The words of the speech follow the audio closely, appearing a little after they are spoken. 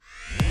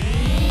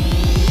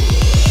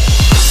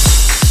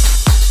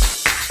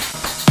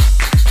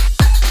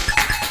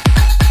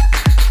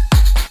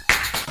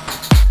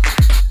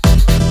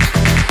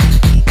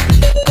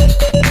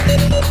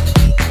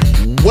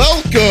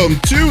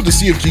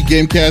CFG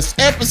GameCast,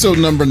 episode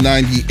number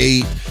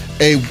 98,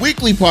 a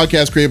weekly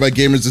podcast created by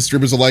gamers and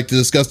distributors alike to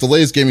discuss the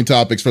latest gaming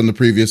topics from the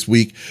previous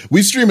week.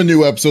 We stream a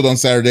new episode on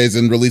Saturdays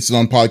and release it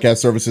on podcast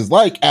services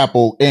like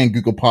Apple and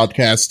Google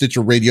Podcasts,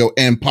 Stitcher Radio,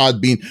 and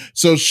Podbean.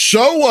 So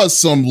show us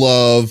some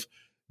love.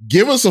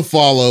 Give us a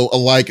follow, a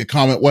like, a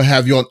comment, what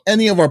have you on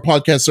any of our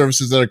podcast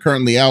services that are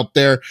currently out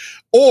there,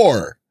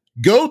 or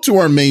go to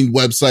our main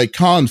website,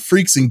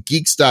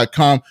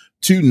 confreaksandgeeks.com,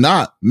 to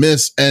not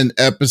miss an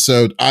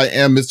episode. I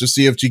am Mr.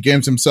 CFG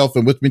Games himself,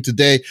 and with me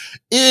today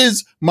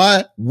is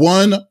my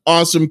one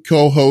awesome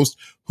co-host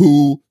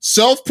who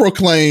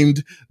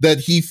self-proclaimed that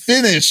he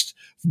finished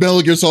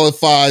Metal Gear Solid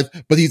 5,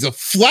 but he's a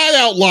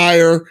flat-out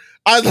liar.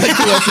 I'd like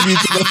to welcome you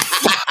to the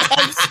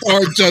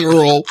 5-star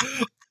general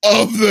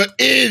of the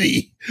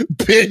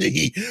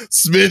itty-bitty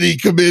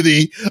Smitty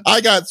committee.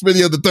 I got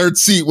Smitty on the third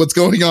seat. What's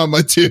going on,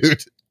 my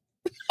dude?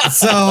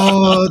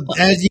 So,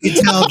 as you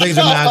can tell, things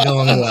are not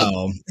going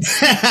well.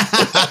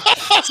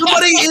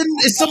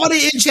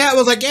 somebody in chat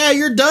was like, "Yeah,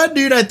 you're done,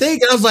 dude, I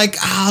think." And I was like,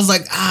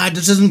 it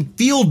just doesn't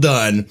feel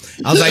done.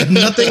 I was like,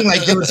 nothing,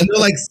 like there was no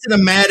like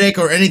cinematic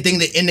or anything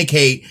to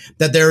indicate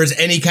that there was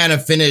any kind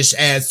of finish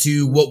as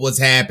to what was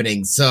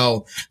happening.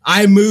 So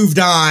I moved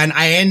on.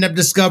 I ended up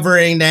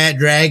discovering that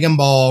Dragon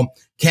Ball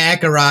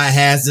Kakarot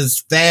has this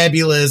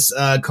fabulous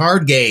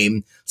card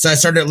game. So I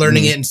started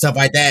learning it and stuff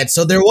like that.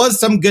 So there was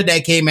some good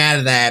that came out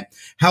of that.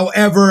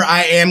 However,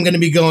 I am going to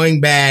be going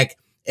back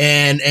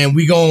and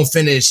we going to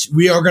finish.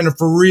 We are going to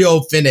for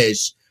real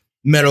finish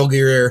Metal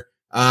Gear.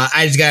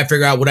 I just got to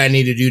figure out what I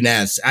need to do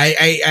next.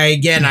 I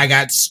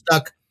got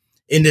stuck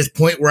in this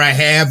point where I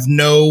have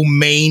no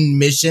main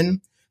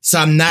mission. So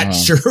I'm not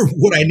sure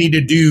what I need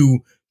to do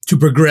to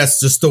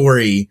progress the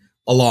story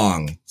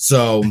along.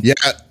 So yeah.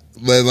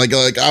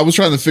 Like I was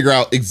trying to figure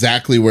out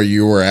exactly where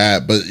you were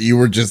at, but you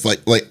were just like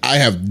I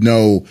have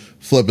no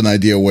flipping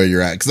idea where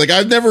you're at. Cause like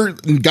I've never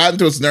gotten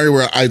to a scenario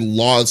where I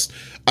lost.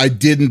 I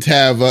didn't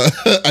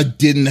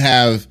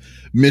have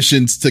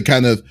missions to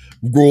kind of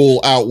roll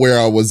out where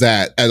I was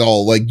at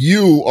all. Like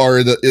you are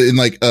in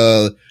like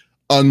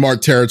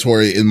unmarked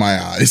territory in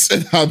my eyes.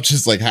 And I'm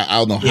just like, I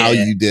don't know how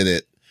you did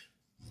it.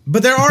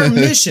 But there are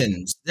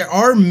missions. There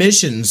are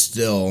missions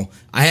still.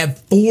 I have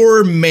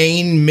 4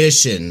 main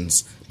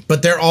missions.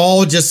 But they're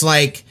all just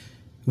like,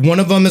 one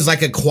of them is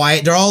like a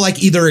quiet, they're all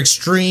like either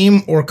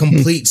extreme or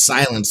complete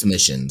silence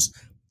missions.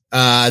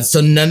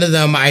 So none of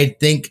them, I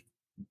think,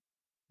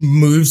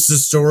 moves the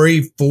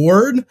story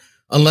forward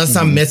unless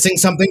I'm missing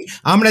something.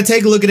 I'm going to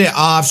take a look at it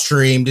off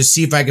stream to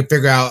see if I can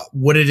figure out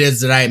what it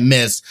is that I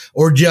missed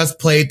or just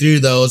play through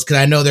those because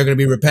I know they're going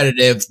to be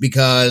repetitive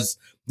because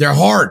they're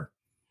hard.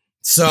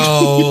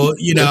 So,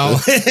 you know,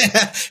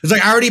 it's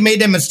like I already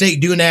made that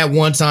mistake doing that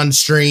once on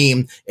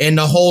stream and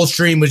the whole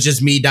stream was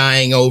just me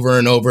dying over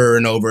and over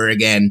and over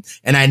again.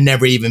 And I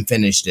never even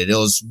finished it. It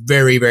was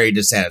very, very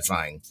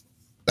dissatisfying.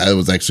 That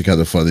was actually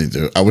kind of funny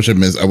too. I wish I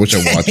watched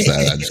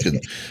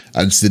that.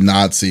 I just did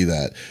not see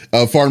that.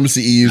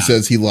 Pharmacy EU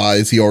says he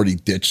lies. He already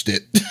ditched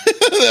it.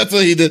 That's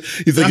what he did.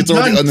 He's like, it's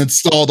already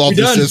uninstalled off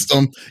the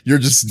system. You're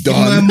just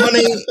done. My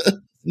money.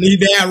 Need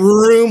that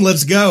room.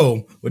 Let's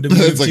go. What did we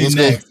move to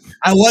next?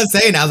 I was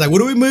like, what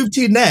do we move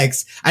to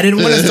next? I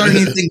didn't want to start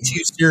anything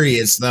too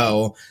serious,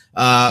 though.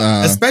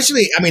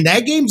 Especially, I mean,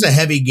 that game's a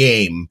heavy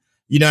game.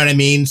 You know what I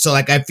mean? So,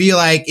 like, I feel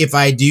like if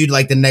I do,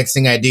 like, the next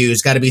thing I do,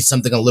 it's got to be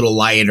something a little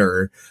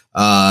lighter,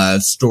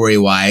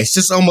 story-wise.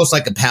 Just almost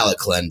like a palate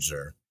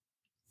cleanser.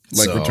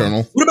 Like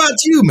Returnal? What about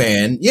you,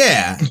 man?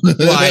 Yeah.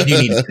 Well, I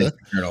do need to finish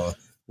Returnal,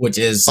 which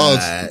is,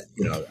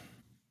 you know...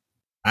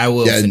 I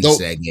will finish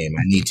that game.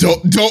 I need to.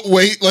 Don't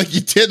wait like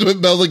you did with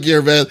Metal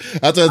Gear, man.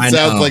 That's what it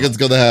sounds like it's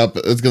going to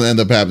happen. It's going to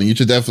end up happening. You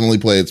should definitely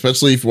play it,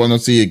 especially if you want to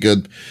see a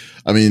good.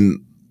 I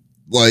mean,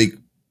 like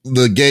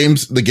the game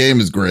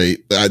is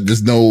great.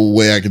 There's no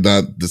way I could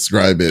not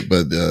describe it,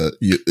 but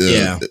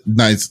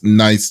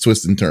nice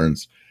twists and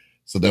turns.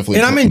 So definitely,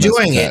 and I'm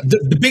enjoying it.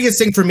 The biggest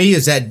thing for me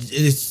is that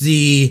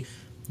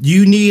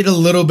you need a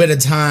little bit of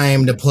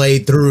time to play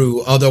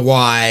through.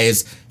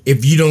 Otherwise,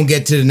 if you don't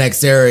get to the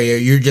next area,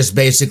 you're just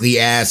basically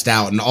assed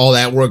out, and all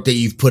that work that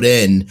you've put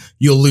in,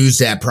 you'll lose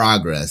that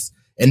progress.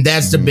 And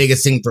that's the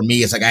biggest thing for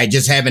me. It's like, I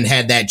just haven't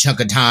had that chunk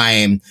of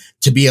time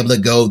to be able to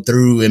go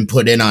through and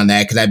put in on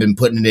that because I've been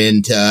putting it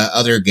into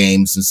other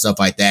games and stuff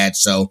like that.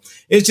 So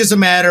it's just a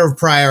matter of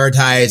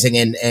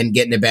prioritizing and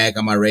getting it back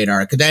on my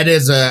radar. Cause that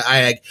is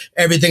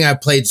everything I've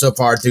played so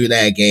far through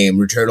that game.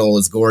 Returnal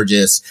is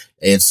gorgeous.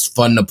 It's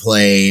fun to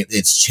play.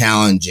 It's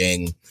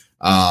challenging.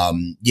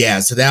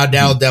 So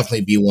that'll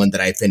definitely be one that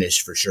I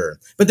finished for sure.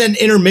 But then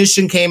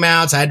Intermission came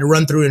out, so I had to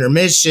run through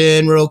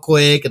Intermission real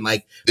quick, and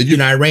I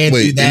ran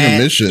through that.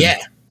 Intermission? Yeah.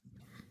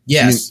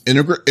 Yes.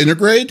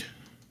 Intergrade?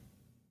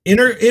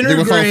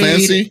 Intergrade. Final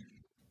Fantasy?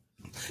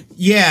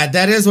 Yeah,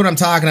 that is what I'm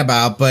talking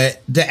about.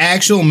 But the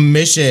actual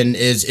mission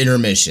is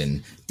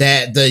Intermission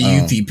that the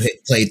Yuffie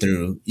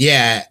playthrough.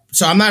 Yeah.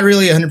 So I'm not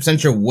really 100%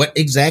 sure what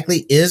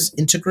exactly is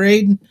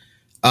Intergrade.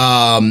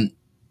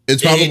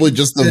 It's probably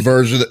just the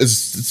version. It's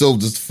still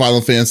just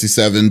Final Fantasy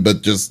VII,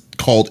 but just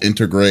called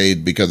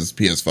Intergrade because it's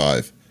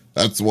PS5.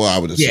 That's what I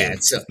would assume. Yeah,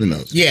 who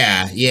knows?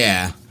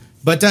 Yeah.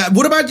 But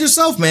what about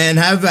yourself, man?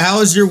 How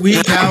was your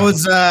week? How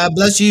was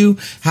bless you?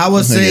 How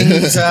was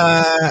things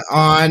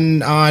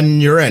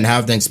on your end? How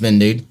have things been,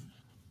 dude?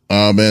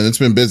 Man, it's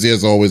been busy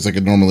as always, like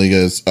it normally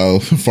is.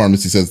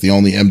 Pharmacy says the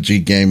only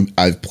MG game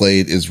I've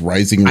played is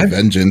Rising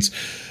Revengeance.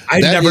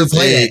 I've never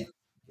played it.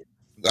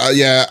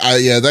 Yeah,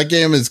 that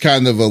game is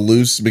kind of a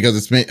loose because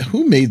it's made.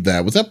 Who made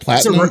that? Was that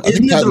Platinum?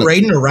 Isn't it the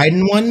Raiden or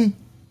Raiden one?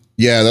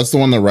 Yeah, that's the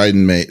one that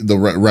Raiden made. The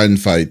Raiden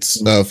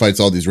fights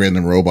all these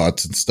random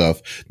robots and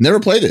stuff. Never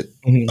played it.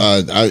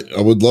 Mm-hmm.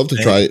 I would love to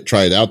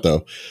try it out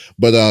though.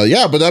 But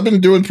but I've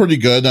been doing pretty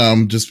good.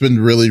 Just been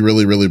really,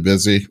 really, really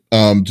busy.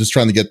 Just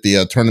trying to get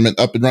the tournament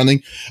up and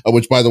running.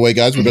 Which, by the way,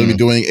 guys, we're going to be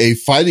doing a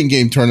fighting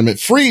game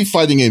tournament, free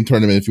fighting game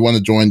tournament. If you want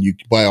to join, you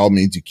by all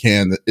means you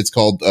can. It's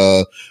called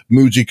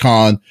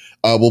MujiCon.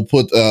 I'll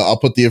put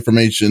the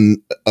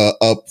information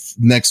up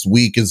next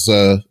week. Is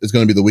going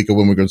to be the week of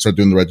when we're going to start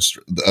doing the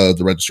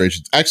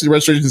registrations. Actually, the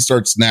registration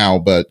starts now,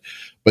 but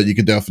you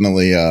could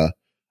definitely. I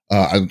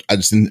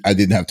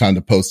didn't have time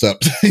to post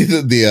up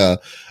the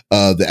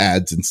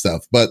ads and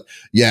stuff, but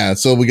yeah.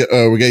 So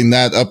we're getting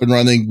that up and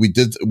running. We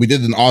did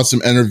an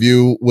awesome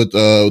interview with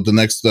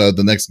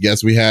the next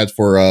guest we had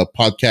for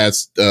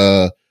podcast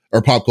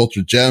or Pop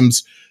Culture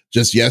Gems.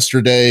 Just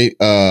yesterday,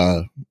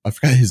 I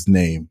forgot his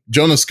name.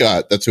 Jonah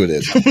Scott, that's who it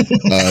is.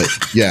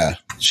 Yeah,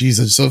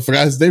 Jesus, so I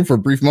forgot his name for a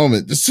brief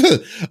moment. Just,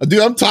 dude,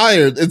 I'm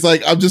tired. It's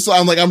like I'm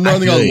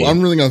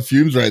running on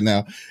fumes right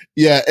now.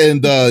 Yeah,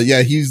 and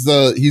he's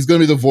gonna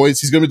be the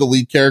voice. He's gonna be the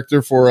lead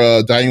character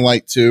for Dying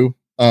Light 2.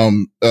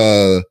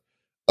 For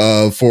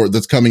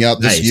that's coming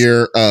out this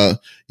year.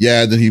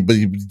 Then he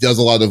does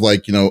a lot of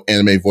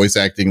anime voice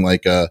acting,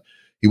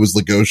 he was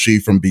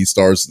Legoshi from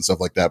Beastars and stuff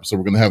like that. So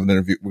we're going to have an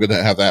interview. We're going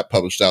to have that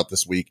published out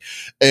this week.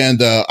 And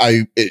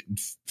I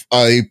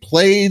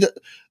played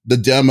the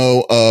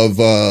demo of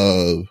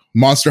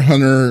Monster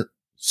Hunter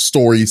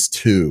Stories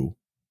 2.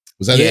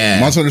 Was that it?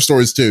 Monster Hunter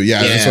Stories 2.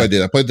 Yeah, that's what I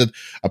did. I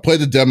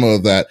played the demo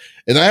of that.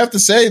 And I have to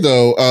say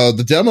though,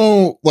 the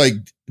demo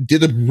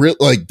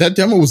that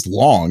demo was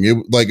long. It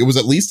was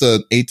at least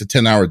an 8 to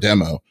 10 hour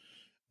demo.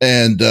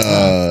 And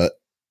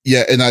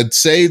yeah, and I'd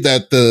say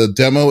that the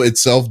demo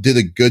itself did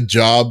a good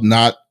job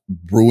not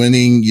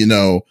ruining,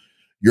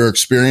 your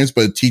experience,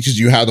 but it teaches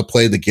you how to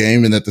play the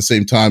game, and at the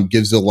same time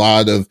gives you a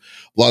lot of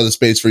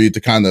space for you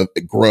to kind of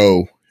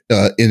grow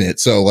in it.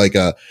 So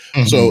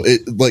so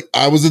it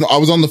I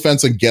was on the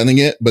fence on getting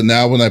it, but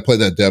now when I play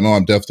that demo,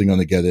 I'm definitely going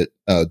to get it.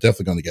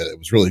 It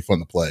was really fun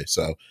to play.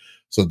 So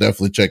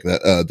definitely check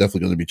that.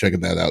 Definitely going to be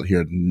checking that out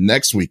here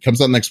next week. Comes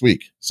out next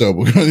week. So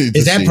we're going to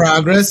Is that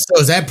progress?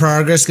 So is that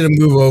progress going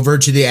to move over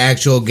to the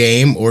actual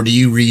game, or do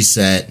you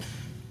reset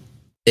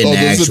in the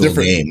actual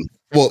game?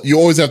 Well, you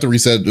always have to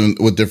reset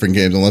with different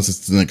games unless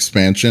it's an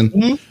expansion.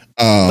 Mm-hmm.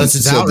 Unless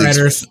it's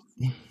Outriders.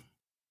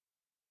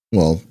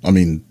 Well, I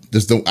mean,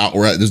 there's no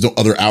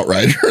other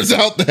Outriders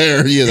out there,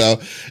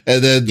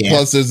 and then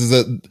plus this is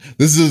an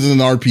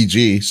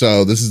RPG.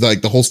 So this is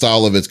the whole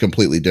style of it's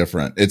completely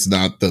different. It's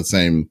not the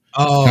same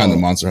kind of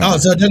Monster Hunter. Oh,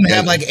 so it doesn't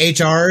have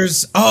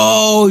HRs.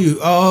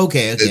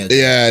 Okay.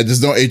 Yeah,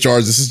 there's no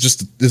HRs.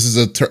 This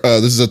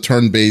is a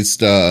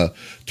turn-based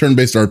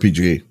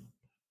RPG.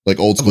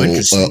 Old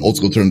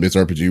school turn-based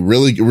RPG.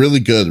 Really,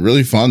 really good,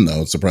 really fun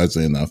though,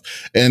 surprisingly enough.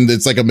 And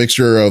it's a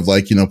mixture of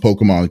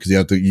Pokemon, because you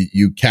have to,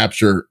 you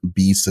capture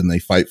beasts and they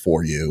fight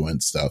for you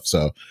and stuff.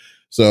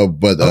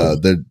 But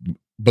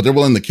they're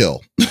willing to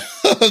kill.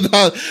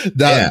 not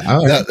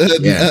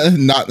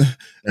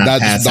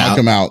just knock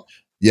them out.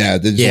 Yeah.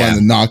 They just want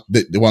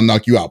to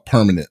knock you out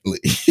permanently.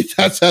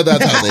 that's how they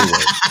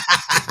work.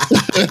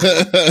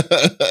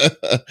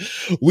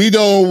 we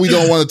don't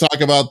want to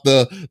talk about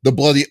the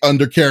bloody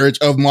undercarriage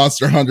of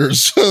Monster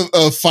Hunter's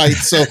fight.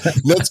 So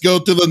let's go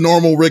to the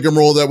normal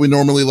rigmarole that we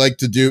normally like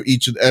to do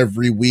each and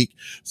every week.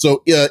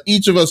 So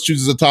each of us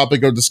chooses a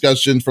topic or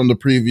discussion from the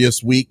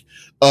previous week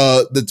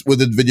that's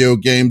within video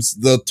games.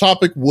 The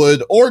topic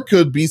would or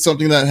could be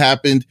something that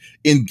happened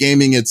in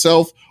gaming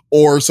itself,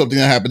 or something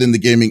that happened in the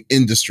gaming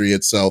industry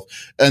itself.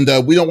 And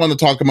we don't want to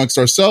talk amongst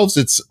ourselves.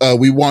 It's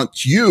we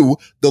want you,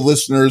 the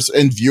listeners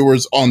and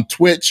viewers on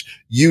Twitch,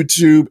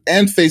 YouTube,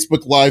 and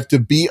Facebook Live to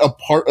be a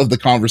part of the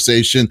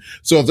conversation.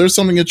 So if there's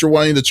something that you're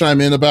wanting to chime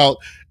in about,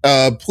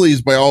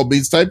 please, by all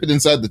means, type it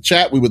inside the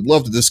chat. We would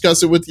love to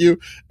discuss it with you,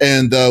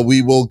 and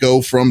we will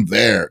go from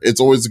there.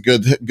 It's always a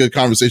good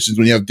conversations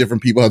when you have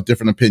different people have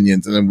different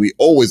opinions, and then we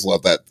always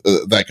love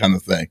that kind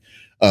of thing.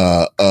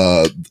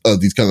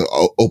 These kind of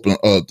open,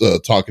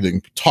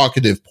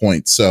 talkative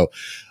points. So,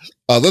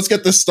 let's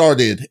get this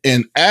started.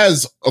 And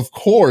as of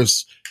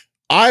course,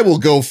 I will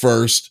go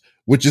first,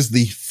 which is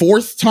the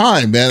fourth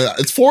time, man.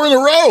 It's 4 in a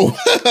row.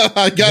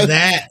 Look at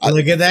that.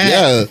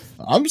 Yeah.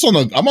 I'm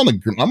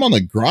on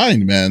a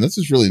grind, man. This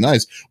is really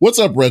nice. What's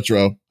up,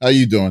 Retro? How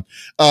you doing?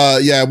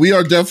 We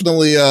are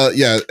definitely,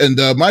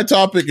 And my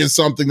topic is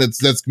something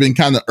that's been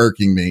kind of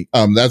irking me.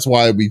 That's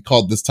why we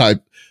called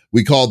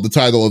the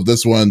title of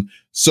this one,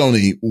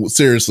 Sony,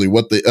 seriously,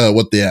 what the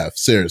F,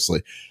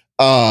 seriously.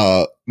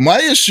 My My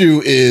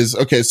issue is,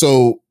 okay,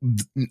 so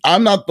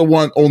I'm not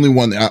the only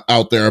one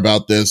out there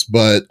about this,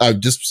 but I'm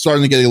just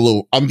starting to get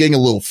I'm getting a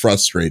little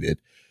frustrated.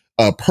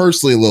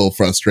 Personally, a little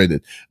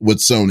frustrated with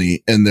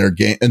Sony and their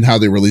game and how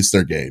they release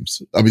their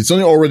games. I mean,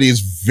 Sony already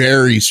is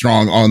very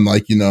strong on,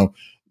 like, you know,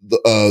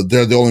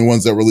 they're the only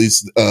ones that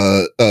release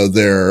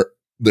their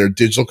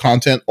digital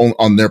content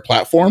on their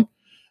platform.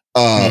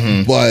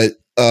 But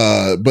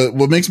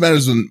what makes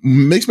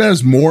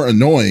matters more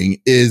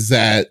annoying is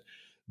that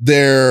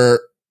their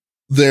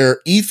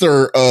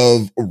ether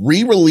of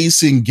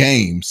re-remaking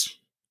games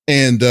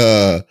and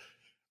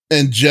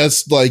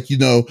just, like, you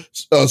know,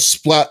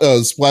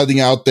 splatting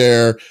out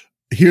there.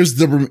 Here's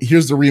the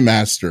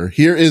remaster.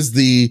 Here is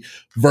the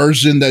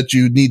version that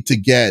you need to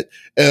get.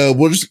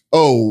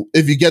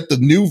 If you get the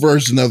new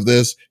version of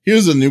this,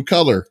 here's a new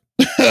color,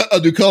 a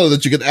new color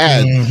that you can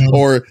add,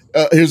 or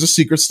here's a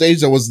secret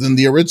stage that was in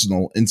the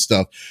original and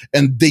stuff.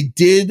 And they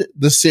did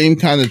the same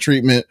kind of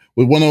treatment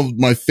with one of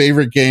my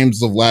favorite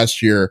games of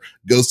last year,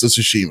 Ghost of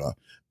Tsushima.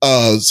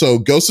 So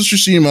Ghost of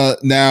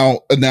Tsushima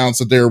now announced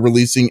that they're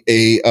releasing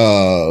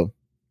a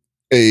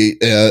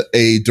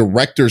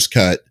director's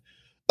cut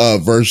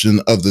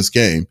version of this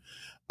game.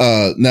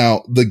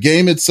 Now the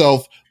game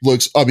itself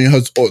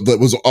that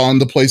was on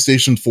the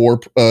PlayStation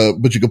 4,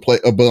 but you could play,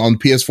 but on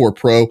PS4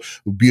 Pro,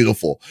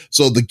 beautiful.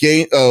 So the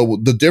game,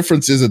 the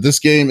difference is that this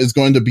game is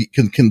going to be,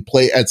 can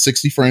play at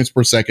 60 frames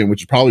per second,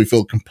 which probably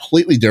feel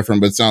completely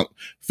different, but it's not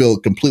feel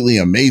completely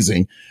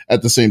amazing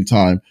at the same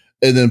time.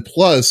 And then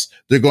plus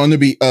they're going to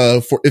be,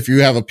 if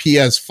you have a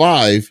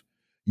PS5,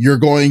 you're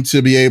going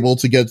to be able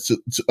to get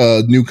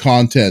new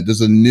content. There's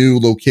a new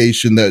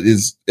location that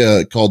is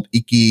called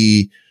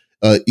Ikishima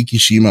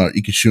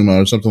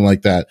or something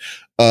like that,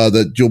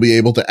 that you'll be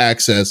able to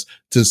access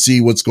to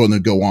see what's going to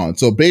go on.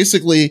 So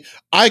basically,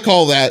 I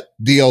call that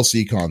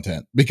DLC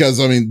content, because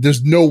I mean,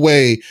 there's no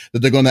way that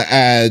they're going to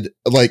add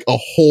like a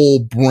whole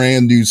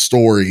brand new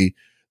story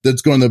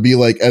that's going to be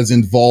like as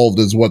involved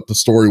as what the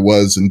story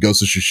was in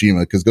Ghost of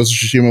Tsushima, because Ghost of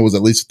Tsushima was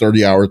at least a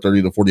 30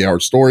 to 40 hour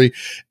story.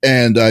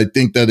 And I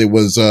think that it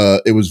was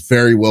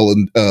very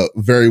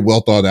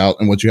well thought out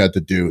and what you had to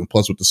do, and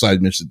plus with the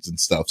side missions and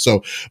stuff.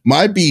 So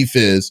my beef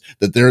is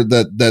that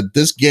that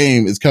this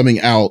game is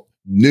coming out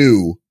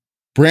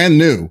brand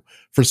new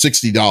for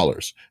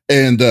 $60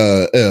 and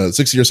 $60 or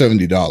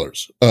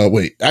 $70.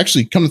 Wait,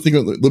 actually, come to think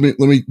of it,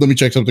 let me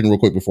check something real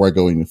quick before I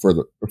go any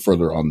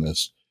further on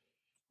this,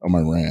 on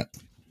my rant.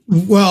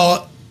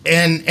 Well,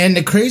 and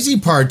the crazy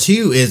part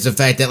too is the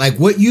fact that, like,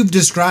 what you've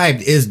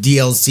described is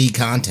DLC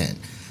content.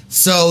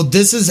 So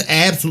this is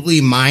absolutely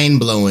mind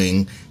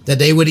blowing that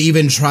they would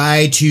even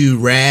try to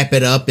wrap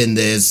it up in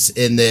this,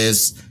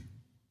 the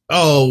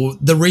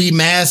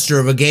remaster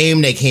of a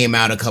game that came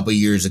out a couple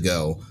years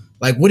ago.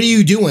 Like, what are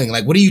you doing?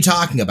 Like, what are you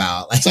talking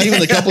about? Like, it's not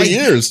even a couple of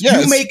years.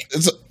 Yeah, it's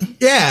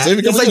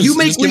like you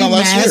make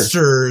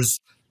remasters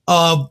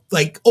of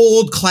like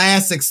old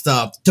classic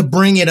stuff to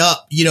bring it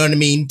up, you know what I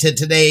mean, to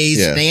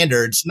today's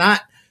standards,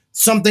 not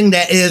something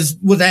that is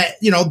with that,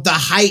 you know, the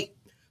height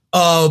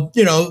of,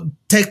 you know,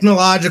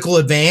 technological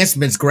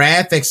advancements,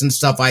 graphics and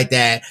stuff like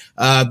that.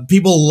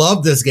 People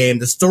love this game,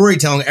 the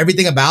storytelling,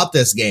 everything about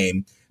this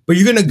game, but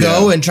you're going to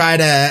go and try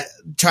to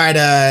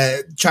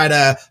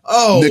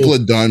nickel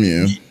and dime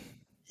you.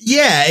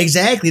 Yeah,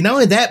 exactly. Not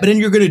only that, but then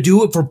you're going to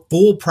do it for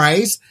full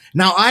price.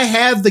 Now I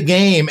have the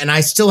game and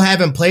I still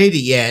haven't played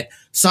it yet.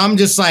 So I'm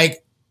just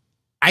like,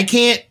 I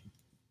can't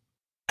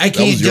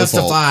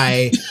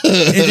justify.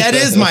 That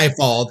is my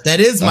fault. That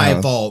is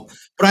my fault.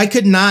 But I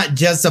could not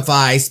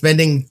justify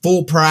spending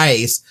full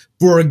price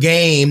for a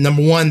game,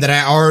 number one, that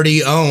I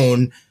already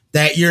own,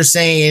 that you're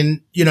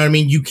saying, you know what I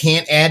mean, you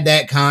can't add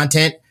that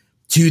content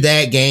to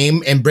that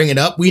game and bring it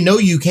up. We know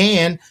you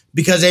can,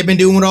 because they've been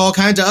doing all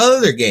kinds of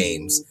other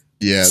games.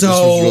 Yeah, so, this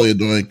was really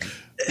annoying.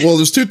 Well,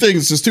 there's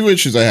two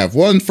issues I have.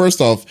 One, first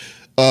off,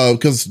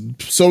 because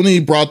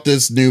Sony brought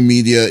this new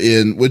media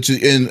in,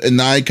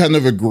 and I kind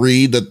of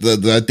agree that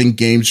I think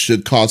games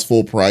should cost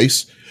full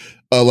price,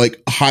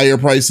 like higher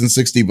price than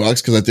 $60,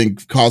 because I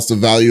think cost of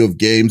value of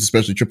games,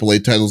 especially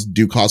AAA titles,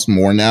 do cost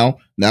more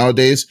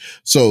nowadays.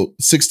 So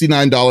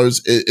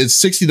 $69,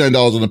 it's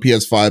 $69 on the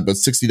PS5, but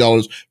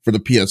 $60 for the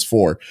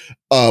PS4.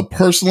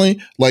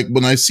 Personally, like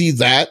when I see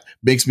that,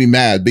 makes me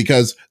mad,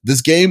 because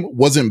this game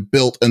wasn't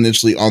built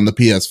initially on the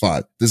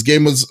PS5. This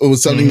game was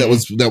something that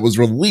was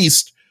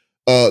released.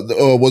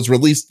 Was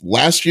released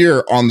last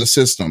year on the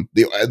system.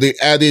 They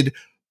added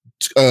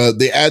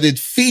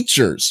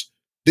features.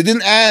 They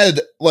didn't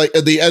add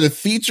they added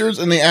features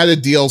and they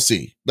added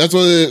DLC. That's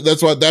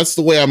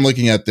the way I'm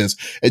looking at this.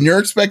 And you're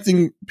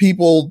expecting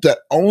people that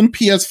own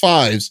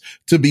PS5s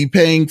to be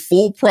paying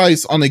full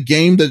price on a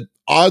game that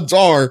odds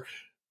are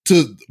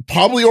to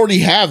probably already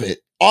have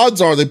it.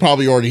 Odds are they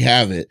probably already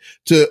have it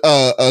to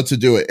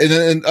do it.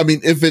 And I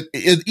mean, if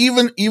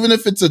even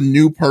if it's a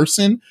new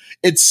person,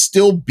 it's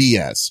still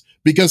BS.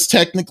 Because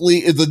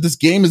technically, this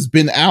game has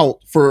been out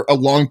for a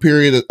long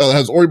period,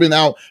 has already been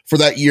out for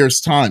that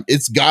year's time.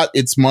 It's got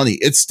its money.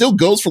 It still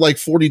goes for like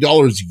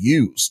 $40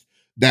 used.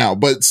 now,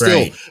 but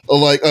still,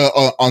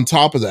 on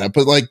top of that,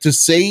 but like to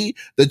say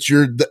that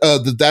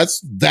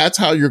that's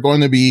how you're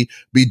going to be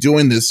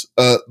doing this,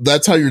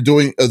 that's how you're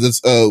doing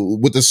this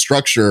with the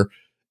structure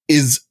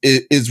is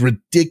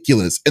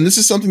ridiculous. And this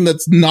is something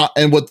that's not,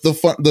 and what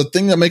the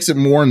thing that makes it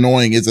more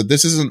annoying is that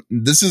this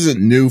isn't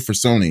new for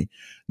Sony.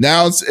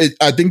 Now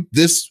I think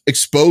this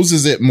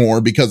exposes it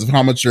more because of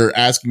how much they're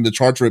asking to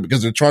charge for it,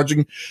 because they charge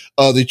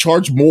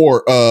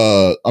more.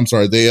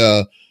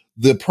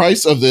 The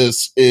price of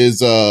this is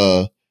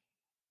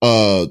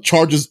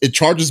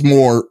charges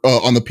more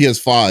on the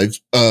PS5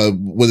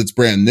 when it's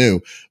brand new.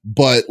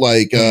 But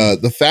like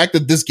the fact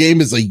that this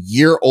game is a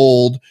year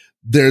old,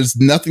 there's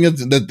nothing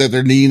that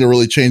they're needing to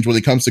really change when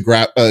it comes to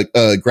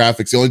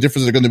graphics. The only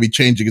difference they're going to be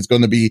changing is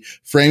going to be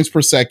frames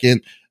per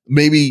second.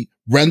 Maybe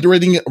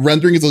rendering is going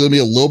to be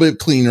a little bit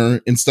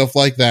cleaner and stuff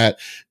like that.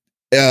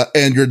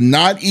 And you're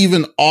not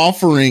even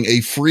offering a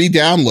free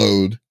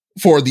download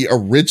for the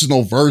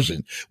original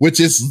version, which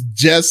is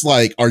just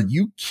like, are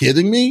you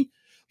kidding me?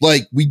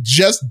 Like, we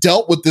just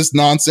dealt with this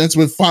nonsense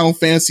with Final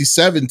Fantasy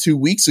VII 2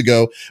 weeks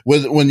ago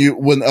with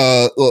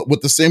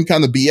the same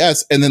kind of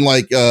BS. And then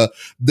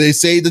they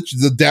say that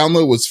the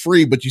download was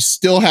free, but you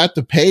still had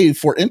to pay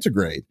for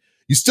Integrate.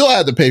 You still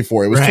had to pay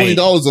for it. It was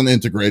 $20 on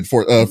Integrate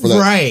for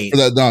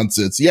that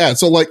nonsense. Yeah.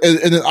 So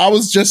and I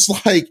was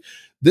just like,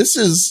 this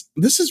is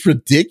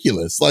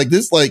ridiculous. Like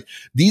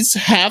these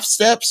half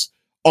steps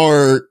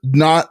are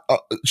not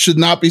should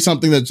not be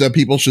something that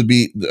people should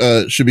be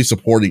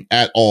supporting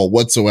at all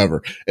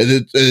whatsoever.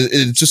 And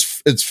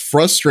it's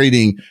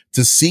frustrating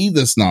to see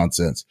this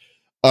nonsense.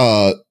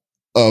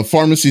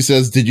 Pharmacy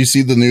says, did you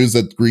see the news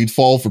that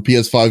Greedfall for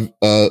PS5,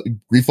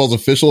 Greedfall's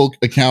official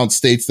account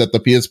states that the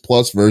PS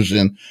Plus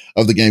version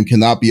of the game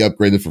cannot be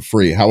upgraded for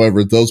free.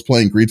 However, those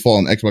playing Greedfall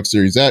on Xbox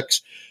Series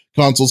X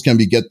consoles can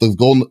get the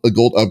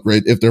gold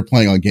upgrade if they're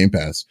playing on Game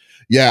Pass.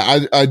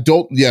 Yeah, I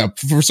don't. Yeah,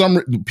 for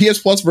some PS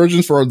Plus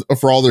versions for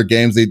all their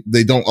games,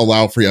 they don't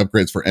allow free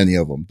upgrades for any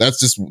of them.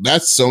 That's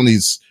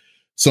Sony's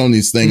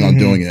thing on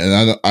doing it,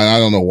 and I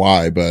don't know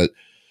why, but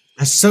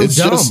that's so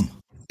dumb.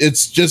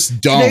 It's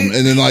just dumb,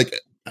 and then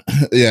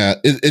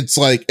it's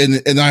like,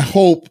 and I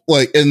hope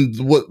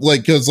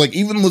because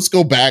even let's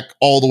go back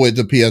all the way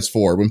to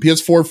PS4 when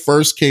PS4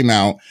 first came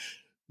out.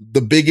 The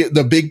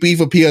big beef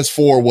of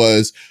PS4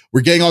 was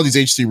we're getting all these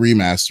HD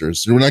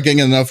remasters. We're not getting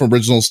enough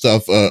original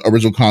stuff,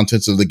 original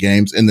contents of the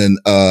games, and then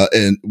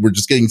and we're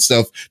just getting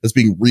stuff that's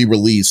being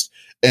re-released,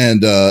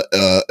 and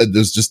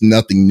there's just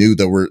nothing new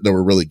that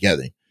we're really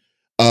getting.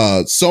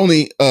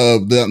 Sony,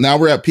 now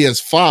we're at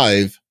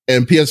PS5,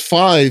 and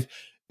PS5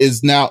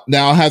 is now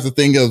has a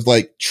thing of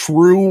like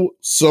true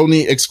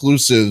Sony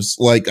exclusives.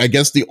 Like, I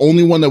guess the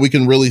only one that we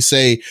can really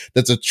say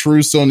that's a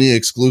true Sony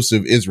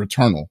exclusive is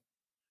Returnal.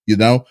 You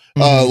know,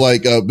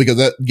 because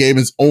that game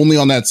is only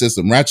on that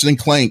system. Ratchet and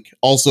Clank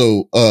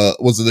also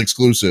was an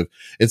exclusive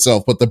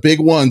itself, but the big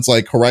ones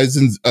like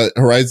Horizon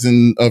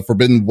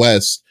Forbidden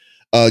West,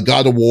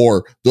 God of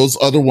War, those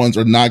other ones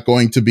are not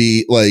going to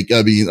be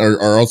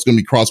are also going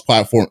to be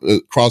cross-platform,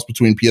 cross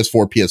between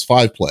PS4,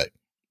 PS5 play.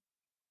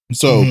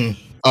 So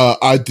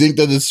I think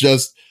that it's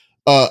just.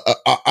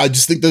 I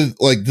just think that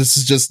this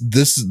is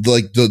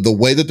the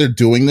way that they're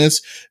doing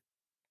this.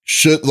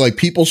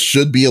 People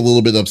should be a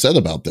little bit upset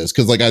about this,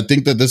 because I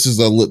think that this is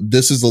a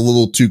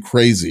little too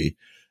crazy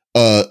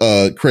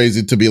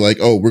to be like,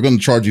 oh, we're going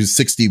to charge you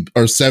 $60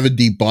 or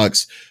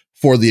 $70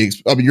 for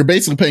you're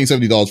basically paying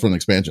 $70 for an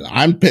expansion.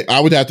 I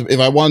would have to, if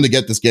I wanted to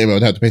get this game, I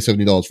would have to pay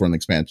 $70 for an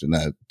expansion,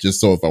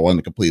 just so if I wanted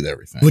to complete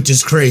everything, which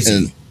is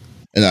crazy.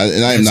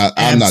 I'm not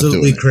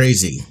doing it.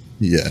 Crazy.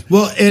 Yeah.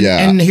 Well,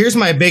 and here's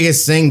my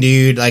biggest thing,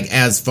 dude,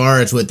 as far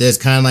as with this,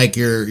 kind of like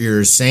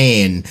you're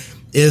saying,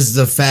 is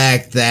the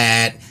fact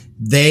that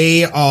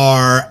they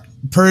are,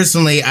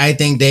 personally, I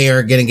think they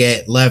are going to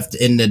get left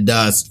in the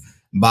dust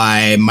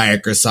by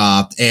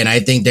Microsoft. And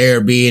I think they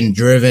are being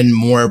driven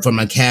more from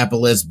a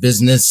capitalist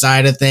business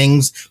side of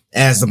things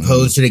as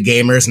opposed to the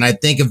gamers. And I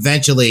think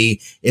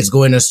eventually it's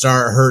going to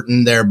start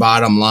hurting their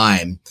bottom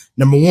line.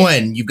 Number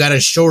one, you've got a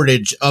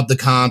shortage of the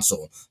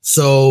console.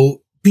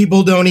 So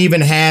people don't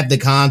even have the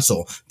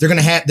console.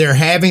 They're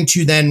having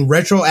to then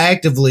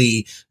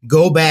retroactively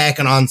go back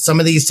and on some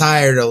of these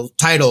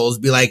titles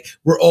be like,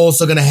 we're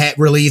also going to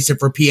release it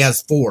for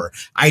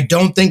PS4. I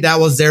don't think that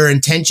was their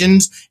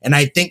intentions. And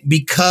I think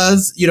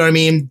because, you know what I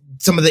mean,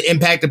 some of the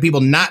impact of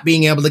people not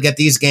being able to get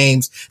these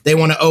games, they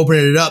want to open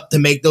it up to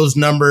make those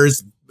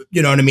numbers,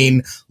 you know what I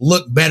mean,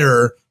 look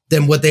better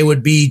than what they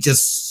would be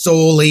just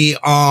solely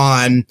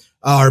on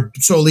are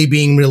solely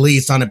being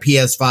released on a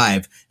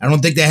PS5. I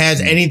don't think that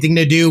has anything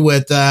to do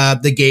with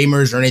the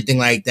gamers or anything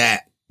like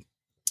that.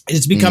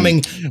 It's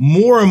becoming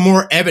more and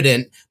more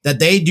evident that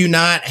they do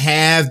not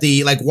have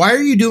why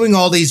are you doing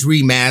all these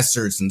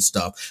remasters and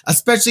stuff?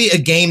 Especially a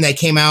game that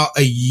came out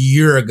a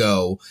year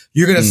ago.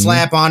 You're going to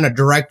slap on a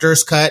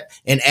director's cut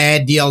and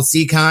add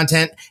DLC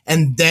content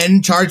and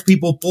then charge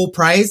people full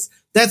price.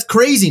 That's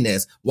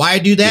craziness. Why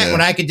do that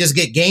when I could just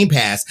get Game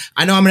Pass?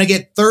 I know I'm going to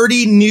get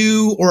 30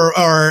 new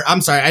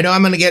I know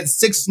I'm going to get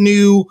 6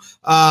 new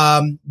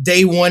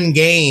day one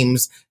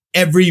games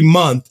every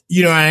month.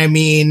 You know what I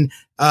mean?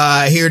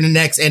 Here in the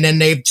next, and then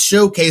they've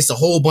showcased a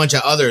whole bunch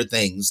of other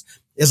things.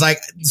 It's like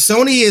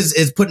Sony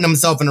is putting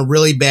themselves in a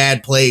really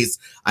bad place,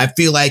 I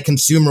feel like,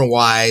 consumer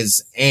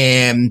wise.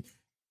 And,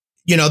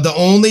 you know, the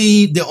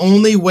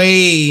only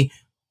way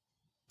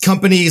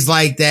companies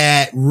like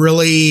that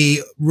really,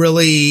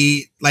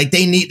 like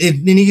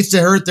it needs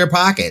to hurt their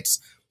pockets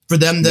for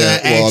them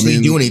to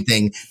do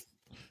anything.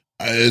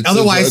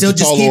 Otherwise, they'll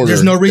just keep,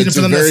 there's no reason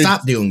for them to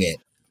stop doing it.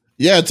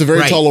 Yeah, it's a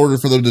very tall order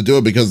for them to do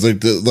it because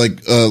like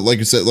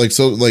you said,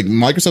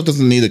 Microsoft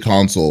doesn't need a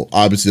console.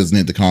 Obviously doesn't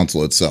need the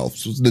console itself.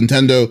 So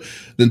Nintendo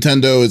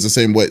is the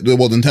same way.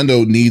 Well,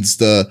 Nintendo needs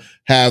to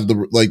have the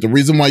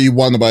reason why you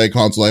want to buy a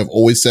console. I've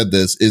always said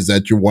this is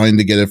that you're wanting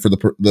to get it for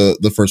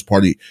the first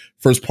party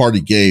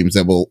games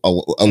that will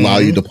allow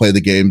you to play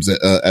the games at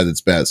its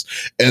best.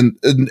 And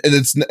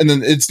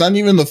it's not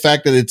even the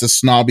fact that it's a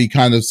snobby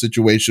kind of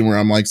situation where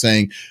I'm like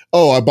saying,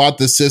 oh, I bought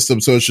this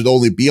system, so it should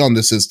only be on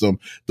the system.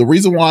 The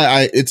reason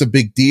why it's a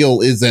big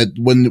deal is that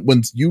when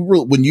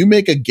you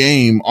make a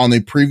game on a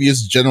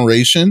previous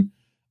generation,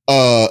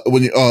 on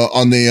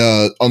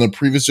a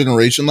previous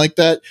generation like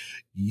that,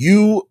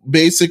 you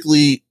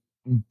basically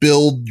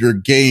build your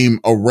game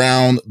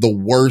around the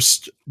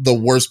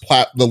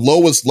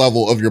lowest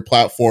level of your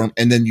platform,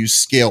 and then you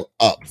scale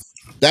up.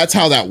 That's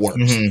how that works.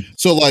 Mm-hmm.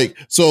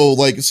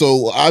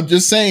 So I'm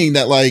just saying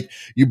that, like,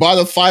 you bought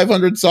a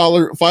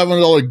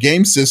 $500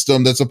 game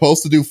system that's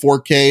supposed to do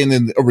 4K and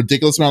then a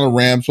ridiculous amount of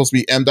RAM, supposed to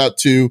be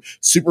M.2,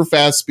 super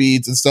fast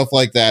speeds and stuff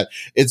like that.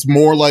 It's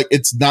more like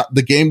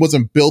the game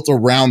wasn't built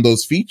around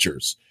those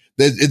features.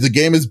 The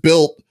game is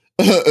built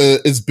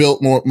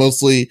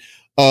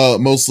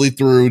mostly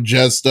through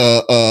just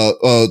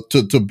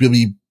to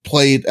be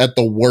played at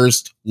the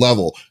worst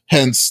level.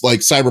 Hence,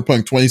 like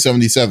Cyberpunk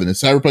 2077. If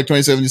Cyberpunk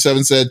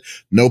 2077 said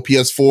no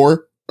PS4,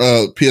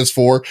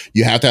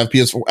 you have to have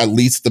PS4, at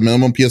least the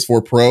minimum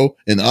PS4 Pro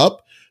and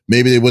up,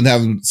 maybe they wouldn't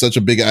have such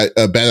a bad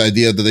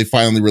idea that they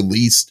finally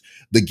released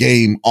the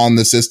game on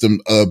the system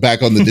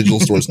back on the digital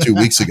stores 2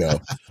 weeks ago.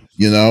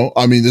 You know,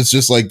 I mean, it's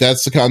just like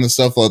that's the kind of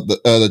stuff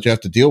that you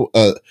have to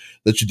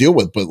deal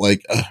with. But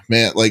like,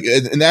 man, like,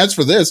 and as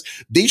for this,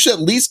 they should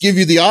at least give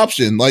you the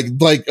option. Like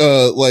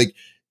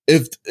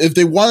if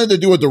they wanted to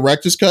do a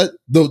director's cut,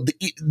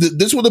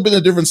 this would have been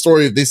a different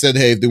story if they said,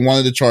 hey, if they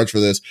wanted to charge for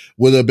this,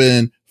 would have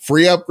been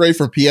free upgrade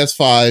for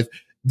PS5.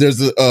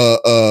 There's and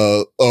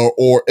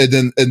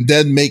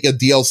then make a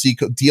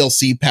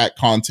DLC pack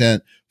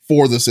content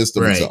for the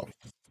system itself.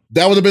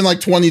 That would have been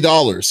like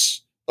 $20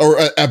 or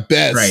at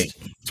best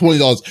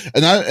 $20.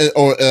 And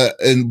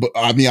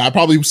I mean, I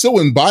probably still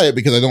wouldn't buy it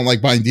because I don't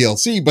like buying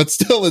DLC, but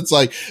still it's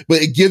like,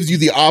 but it gives you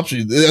the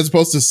option as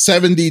opposed to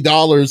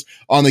 $70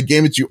 on a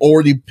game that you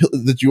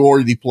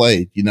already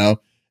played, you know?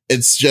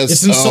 It's just,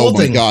 it's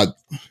insulting. Oh my God.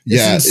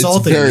 Yeah. It's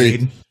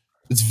insulting,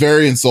 it's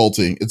very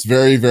insulting. It's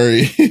very,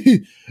 very,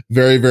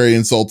 very, very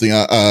insulting,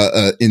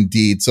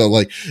 indeed. So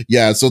like,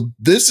 yeah, so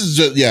this is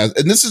just, yeah.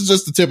 And this is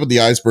just the tip of the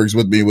icebergs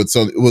with me with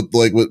Sony,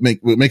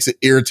 what makes it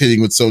irritating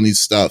with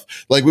Sony's stuff.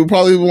 Like we'll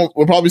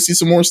probably see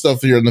some more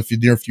stuff here in the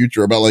near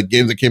future about like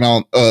games that came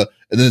out, and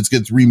then it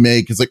gets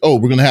remade. It's like, oh,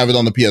 we're going to have it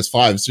on the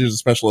PS5. So here's a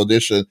special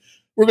edition.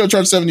 We're going to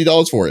charge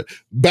 $70 for it.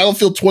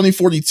 Battlefield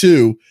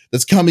 2042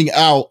 that's coming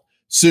out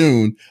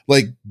soon,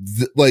 like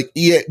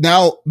EA,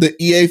 now the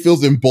EA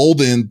feels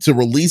emboldened to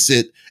release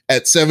it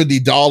at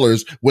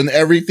 $70 when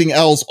everything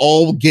else,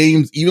 all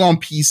games, even on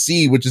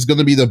PC, which is going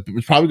to be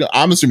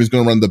I'm assuming is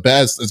going to run the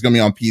best, is going to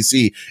be on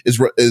PC,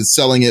 is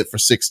selling it for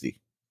 $60.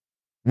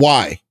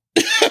 Why?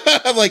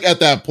 Like at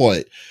that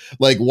point,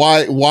 like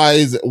why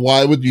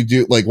would you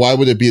do, like why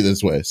would it be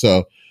this way?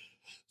 So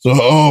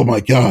oh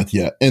my God,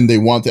 yeah, and they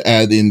want to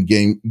add in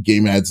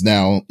game ads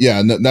now.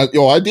 Yeah,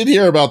 I did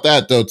hear about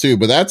that though too,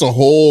 but that's a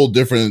whole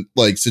different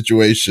like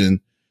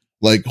situation,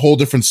 like whole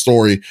different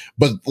story.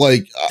 But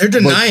like they're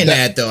denying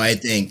that though. I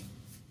think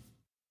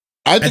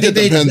it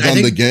depends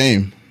on the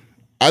game.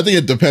 I think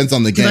it depends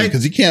on the game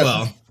because you can't.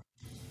 Well,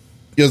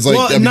 because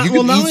like not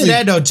only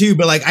that though too,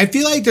 but like I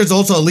feel like there's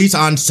also, at least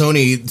on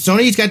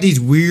Sony's got these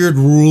weird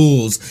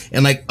rules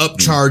and like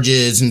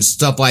upcharges and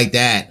stuff like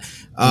that.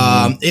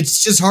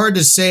 It's just hard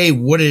to say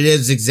what it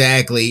is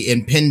exactly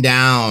and pin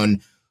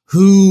down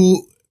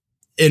who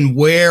and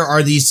where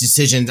are these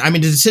decisions. I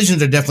mean, the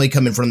decisions are definitely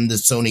coming from the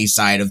Sony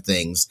side of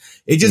things.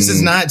 It just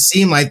does not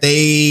seem like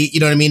they, you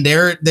know what I mean?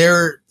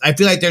 I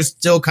feel like they're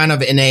still kind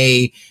of in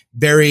a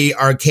very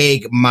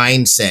archaic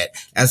mindset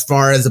as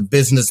far as a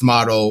business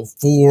model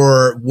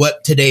for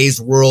what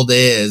today's world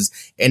is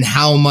and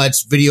how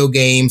much video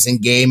games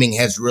and gaming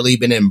has really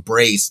been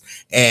embraced.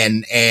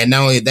 And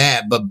not only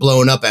that, but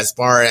blown up as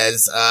far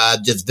as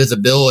just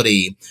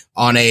visibility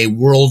on a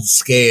world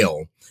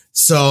scale.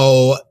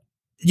 So,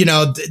 you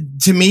know,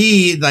 to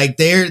me, like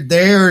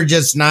they're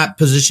just not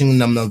positioning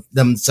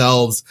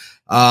themselves.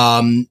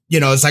 You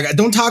know, it's like,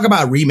 don't talk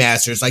about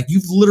remasters. Like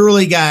you've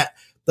literally got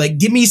Like,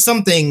 give me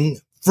something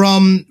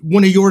from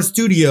one of your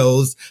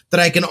studios that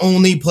I can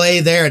only play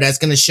there. That's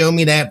going to show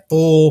me that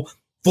full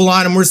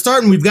on.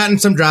 And we've gotten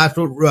some drops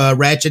with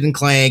Ratchet and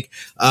Clank,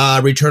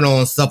 Returnal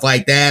and stuff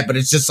like that. But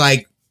it's just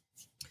like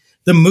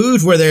the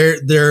moves where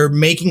they're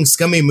making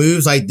scummy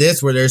moves like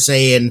this, where they're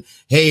saying,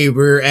 hey,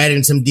 we're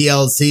adding some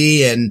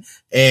DLC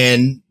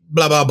and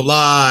blah, blah,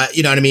 blah.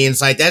 You know what I mean?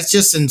 It's like, that's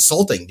just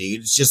insulting,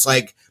 dude. It's just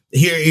like,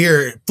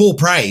 here, full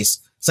price.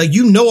 It's like,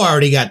 I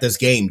already got this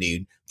game,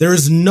 dude. There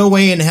is no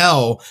way in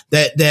hell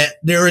that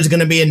there is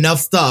going to be enough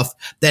stuff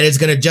that is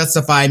going to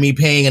justify me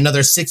paying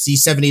another $60,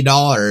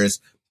 $70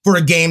 for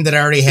a game that I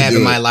already have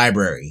in my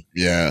library.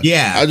 Yeah.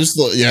 Yeah.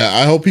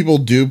 I hope people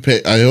do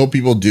pay. I hope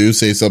people do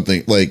say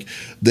something like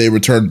they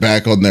return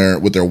back on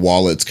with their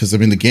wallets. Cause I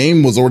mean, the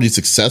game was already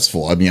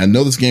successful. I mean, I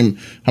know this game,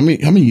 I want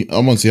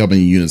to see how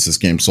many units this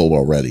game sold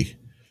already.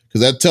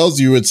 Cause that tells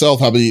you itself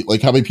how many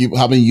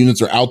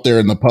units are out there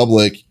in the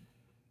public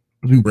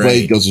who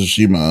played Ghost of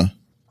Tsushima.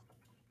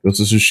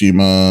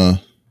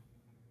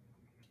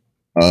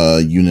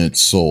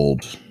 Units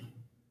sold.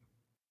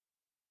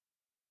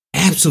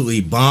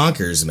 Absolutely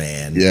bonkers,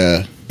 man.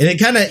 Yeah. And it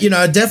kind of,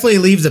 it definitely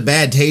leaves a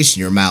bad taste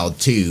in your mouth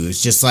too.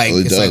 It's just like,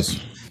 it does.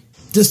 Like,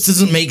 this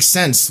doesn't make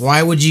sense.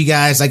 Why would you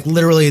guys, like,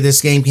 literally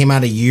this game came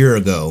out a year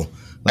ago.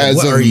 Like,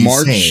 what are you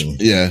saying?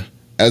 Yeah.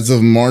 As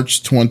of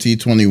March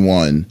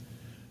 2021,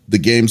 the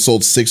game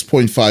sold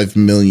 6.5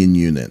 million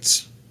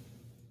units.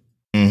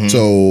 Mm-hmm.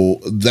 So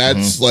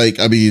that's like,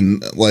 I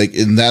mean, like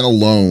in that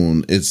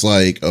alone, it's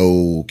like,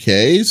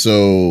 okay,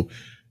 so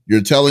you're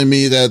telling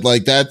me that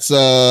like that's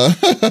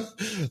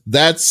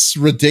that's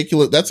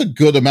ridiculous. That's a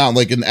good amount.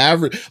 Like an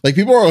average, like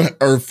people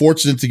are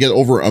fortunate to get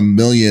over 1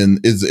 million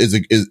is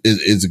a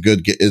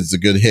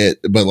good hit,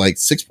 but like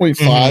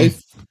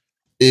 6.5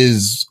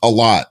 is a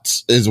lot,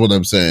 is what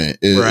I'm saying.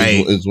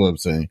 Is what I'm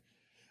saying.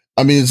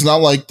 I mean, it's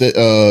not like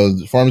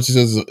the Pharmacy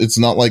says it's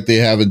not like they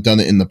haven't done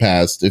it in the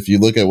past. If you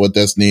look at what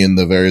Destiny and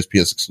the various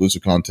PS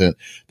exclusive content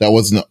that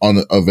wasn't on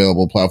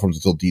available platforms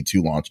until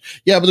D2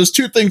 launch. Yeah, but there's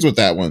two things with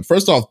that one.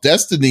 First off,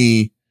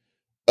 Destiny,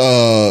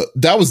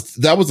 that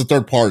was a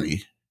third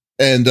party,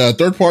 and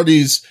third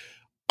parties,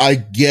 I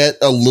get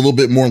a little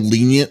bit more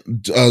lenient,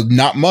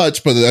 not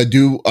much, but I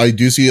do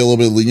see a little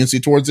bit of leniency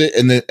towards it.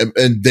 And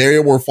they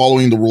were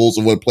following the rules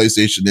of what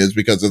PlayStation is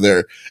because of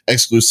their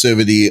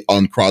exclusivity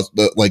on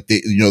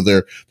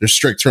their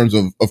strict terms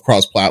of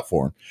cross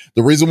platform.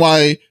 The reason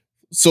why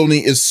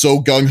Sony is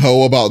so gung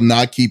ho about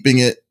not keeping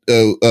it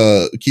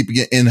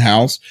in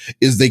house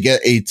is they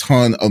get a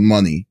ton of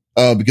money.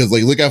 Because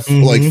like, look at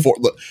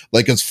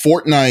as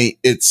Fortnite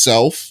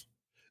itself,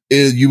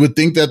 you would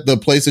think that the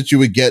place that you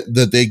would get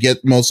that they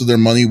get most of their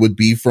money would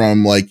be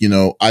from like,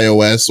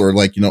 iOS or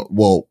like,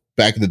 well,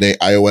 back in the day,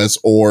 iOS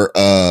or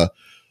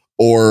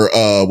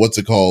what's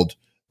it called?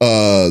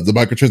 The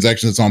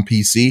microtransactions that's on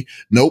PC.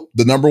 Nope.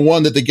 The number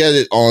one that they get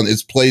it on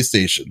is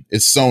PlayStation.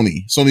 It's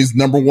Sony. Sony's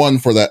number one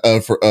for that,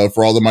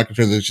 for all the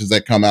microtransactions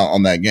that come out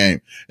on that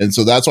game. And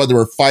so that's why they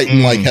were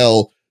fighting like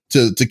hell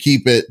to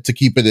keep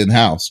it in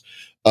house.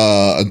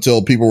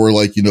 Until people were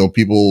like,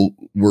 people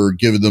were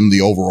giving them the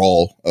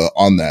overall,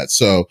 on that.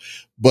 So,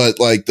 but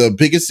like the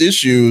biggest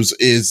issues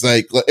is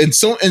like, and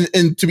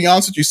to be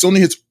honest with you, Sony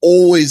has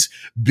always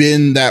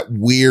been that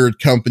weird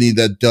company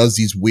that does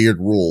these weird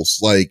rules.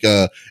 Like,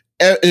 it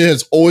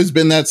has always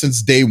been that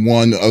since day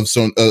one of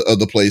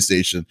the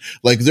PlayStation.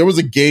 Like there was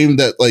a game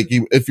that like,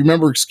 if you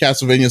remember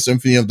Castlevania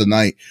Symphony of the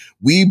Night,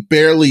 we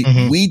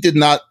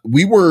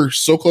were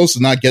so close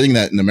to not getting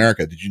that in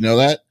America. Did you know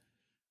that?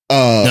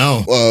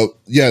 No.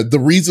 Yeah. The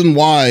reason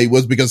why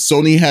was because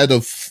Sony had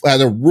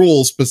a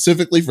rule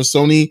specifically for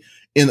Sony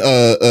in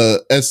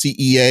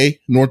SCEA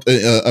North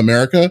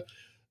America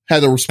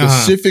had a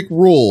specific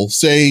rule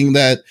saying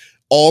that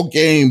all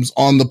games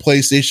on the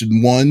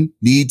PlayStation 1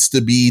 needs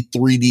to be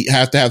 3D,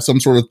 have to have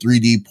some sort of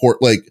 3D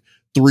port, like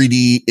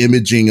 3D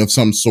imaging of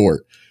some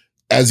sort.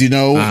 As you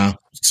know,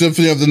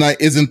 Symphony of the Night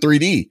isn't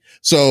 3D.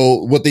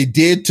 So what they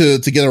did to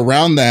get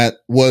around that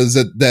was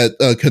that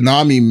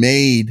Konami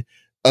made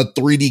a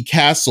 3D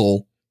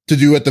castle to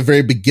do at the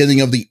very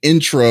beginning of the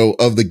intro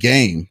of the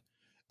game,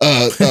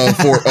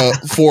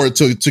 for it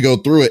to go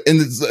through it.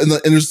 And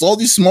there's all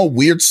these small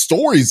weird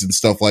stories and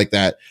stuff like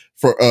that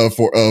for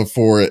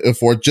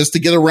just to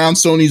get around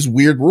Sony's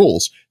weird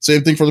rules.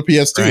 Same thing for the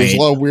PS2. Right. There's a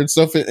lot of weird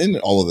stuff in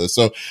all of this.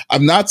 So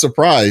I'm not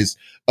surprised,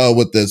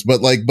 with this,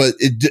 but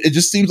it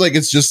just seems like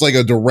it's just like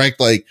a direct,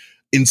 like,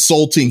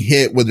 insulting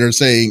hit when they're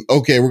saying,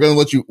 okay, we're going to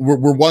let you,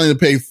 we're wanting to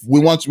pay, we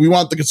want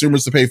the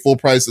consumers to pay full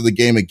price of the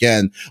game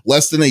again,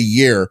 less than a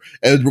year,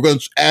 and we're going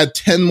to add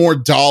 $10 more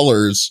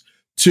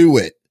to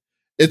it.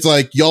 It's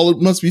like, y'all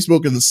must be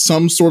smoking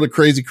some sort of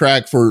crazy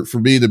crack for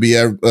me to be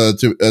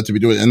to be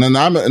doing it. And then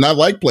I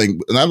like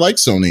playing, and I like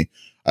Sony.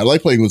 I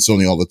like playing with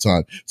Sony all the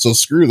time. So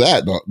screw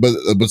that.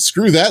 But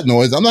screw that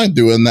noise. I'm not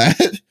doing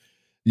that.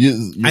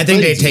 I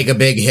think they take a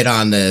big hit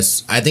on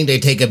this. I think they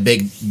take a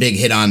big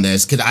hit on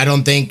this because I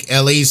don't think,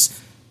 at least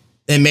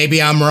and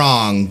maybe I'm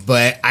wrong,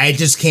 but I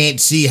just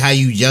can't see how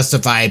you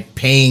justify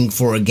paying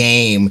for a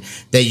game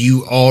that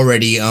you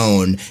already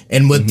own.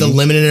 And with the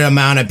limited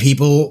amount of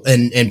people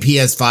and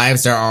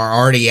PS5s that are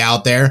already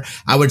out there,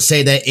 I would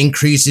say that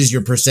increases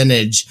your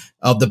percentage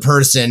of the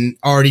person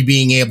already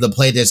being able to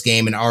play this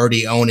game and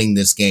already owning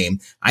this game.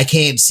 I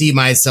can't see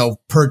myself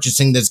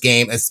purchasing this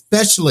game,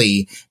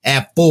 especially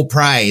at full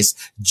price,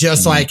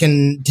 just so I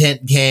can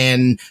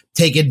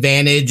take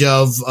advantage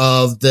of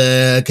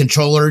the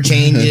controller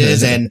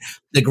changes and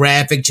the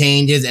graphic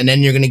changes, and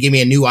then you're going to give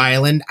me a new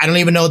island. I don't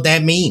even know what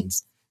that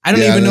means. I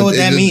don't even know what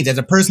that means. As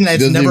a person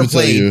that's never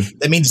played,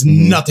 that means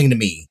nothing to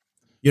me.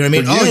 You know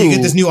what I mean? You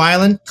get this new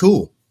island?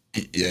 Cool.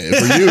 Yeah,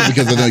 for you,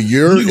 because I know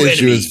your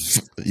issue is,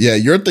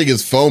 your thing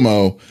is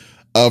FOMO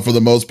for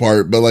the most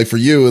part. But like for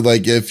you,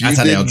 like if you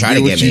didn't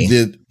do what you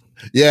did,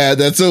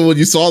 that's so when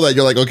you saw that,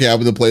 you're like, okay, I'm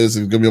going to play this.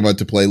 It's going to be on my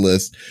to play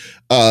list.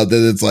 Then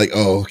it's like,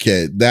 oh,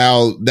 okay,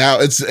 now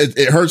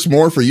it hurts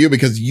more for you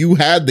because you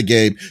had the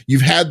game.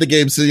 You've had the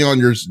game sitting on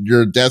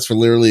your desk for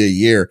literally a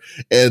year,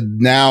 and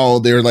now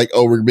they're like,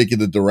 oh, we're making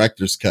the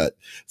director's cut.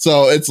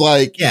 So it's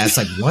like, it's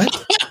like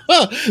what?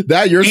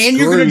 Now you're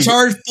going to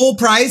charge full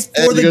price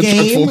for the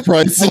game. Full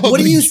price like, what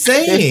are you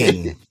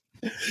saying?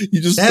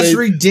 That's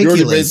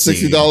ridiculous. You already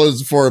spent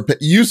 $60 for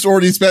you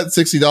already spent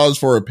 $60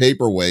 for a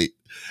paperweight,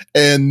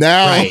 and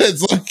now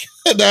it's like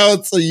now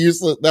it's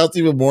useless. Now it's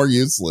even more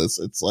useless.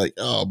 It's like,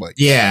 oh my god.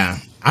 Yeah,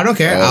 I don't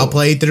care. I'll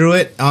play through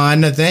it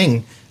on the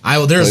thing.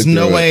 There's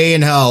no way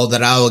in hell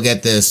that I will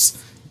get this.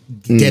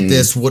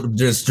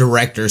 This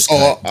director's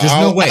cut. There's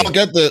no way.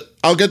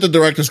 I'll get the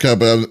director's cut,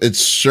 but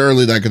it's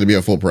surely not going to be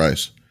a full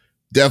price.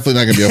 Definitely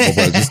not going to be a full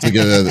price. Just to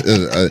get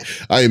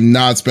I am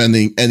not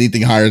spending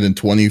anything higher than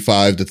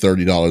 $25 to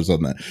 $30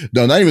 on that.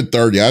 No, not even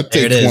 30. I'd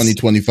take $20,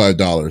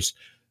 $25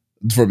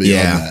 for me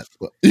on that.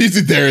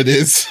 There it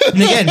is. And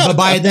again, but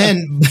by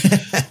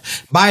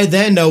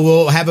then though,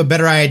 we'll have a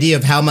better idea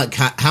of how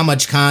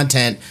much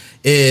content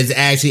is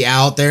actually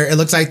out there. It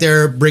looks like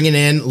they're bringing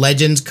in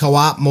Legends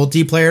co-op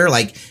multiplayer.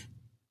 Like,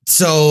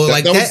 so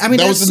like that. I mean,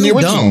 that was in the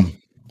original.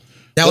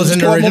 That was in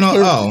the original.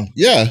 Oh,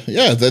 yeah.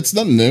 That's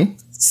nothing new.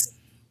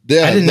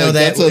 Yeah, I didn't know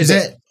that. Is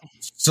it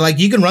so? Like,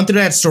 you can run through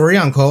that story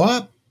on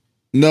co-op?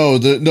 No.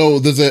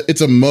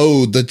 It's a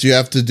mode that you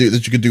have to do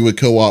that you can do with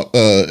co-op.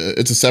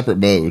 It's a separate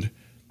mode,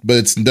 but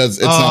it's not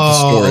the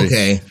story.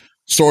 Okay,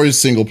 story is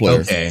single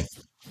player. Okay,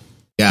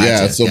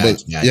 gotcha.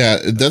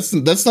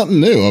 That's nothing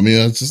new. I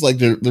mean, it's just like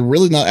they're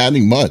really not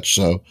adding much.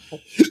 So,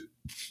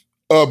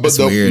 but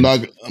no,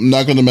 I'm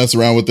not going to mess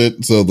around with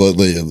it. So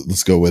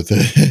let's go with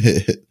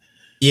it.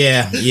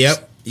 Yeah.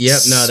 Yep.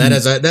 No,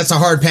 that's a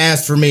hard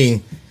pass for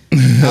me.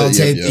 I'll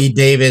take the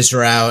Davies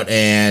route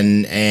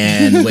and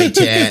wait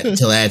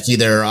till that's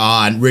either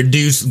on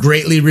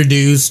greatly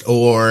reduced,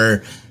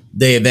 or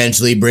they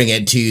eventually bring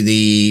it to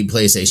the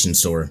PlayStation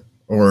Store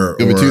or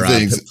two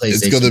things.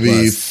 It's going to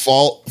be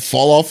fall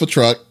off a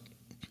truck,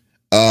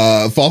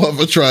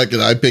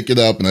 and I pick it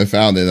up and I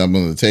found it. I'm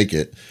going to take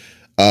it,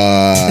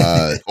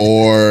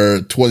 or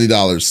 $20,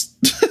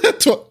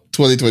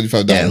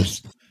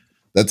 $25.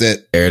 That's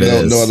it. There it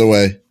is. No other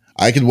way.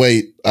 I can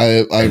wait.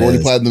 I've already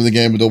platinumed the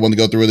game and don't want to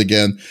go through it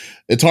again.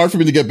 It's hard for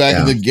me to get back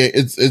into the game.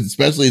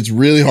 It's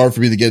really hard for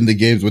me to get into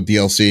games with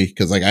DLC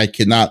because like I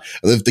cannot.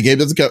 If the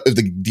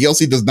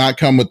DLC does not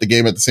come with the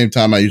game at the same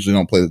time, I usually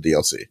don't play the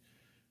DLC.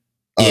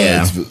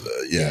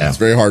 It's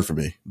very hard for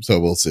me. So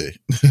we'll see.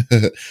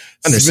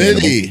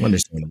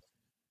 Understandable.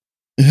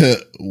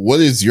 What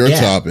is your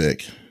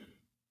topic?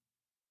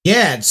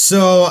 Yeah,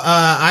 so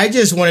I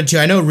just wanted to.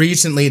 I know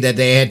recently that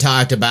they had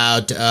talked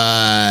about.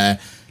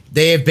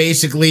 They have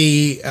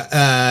basically,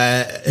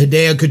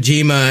 Hideo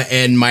Kojima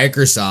and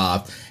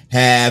Microsoft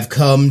have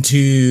come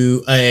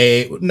to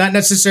not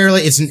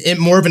necessarily, it's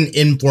more of an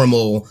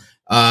informal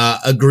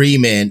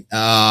agreement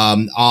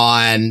on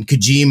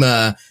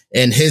Kojima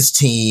and his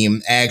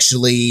team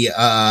actually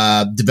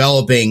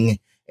developing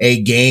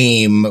a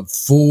game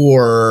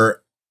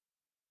for,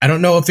 I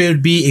don't know if it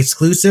would be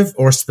exclusive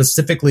or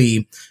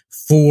specifically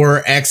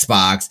for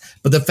Xbox,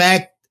 but the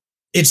fact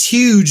it's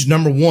huge,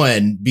 number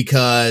one,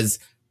 because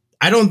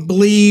I don't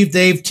believe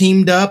they've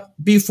teamed up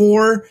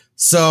before.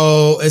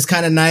 So it's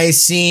kind of nice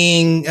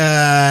seeing,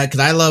 cause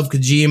I love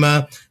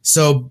Kojima.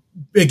 So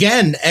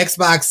again,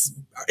 Xbox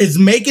is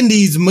making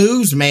these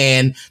moves,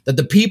 man, that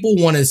the people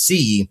want to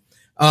see.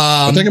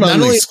 I'm talking about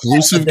an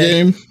exclusive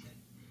game.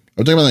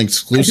 I'm talking about an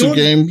exclusive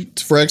game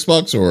for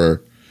Xbox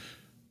or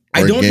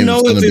I don't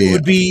know if it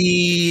would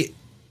be,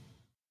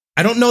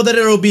 I don't know that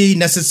it'll be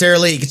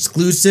necessarily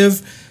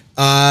exclusive,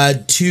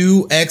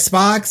 to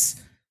Xbox.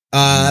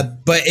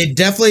 But it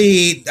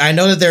definitely, I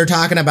know that they're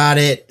talking about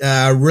it,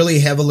 really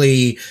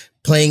heavily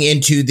playing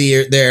into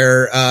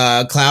their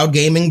cloud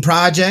gaming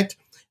project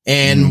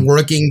and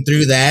working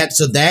through that.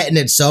 So that in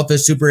itself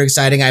is super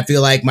exciting. I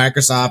feel like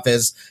Microsoft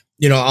is,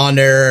 on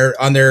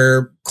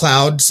their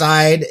cloud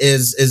side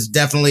is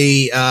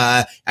definitely,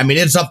 I mean,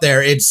 it's up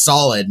there. It's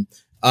solid.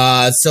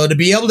 So to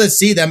be able to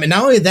see them, and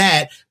not only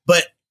that,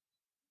 but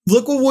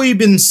look what we've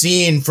been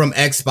seeing from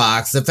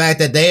Xbox. The fact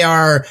that they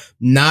are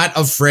not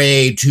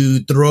afraid to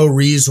throw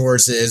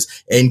resources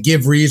and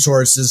give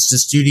resources to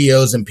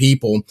studios and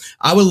people.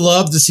 I would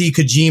love to see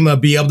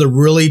Kojima be able to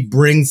really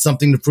bring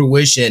something to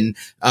fruition,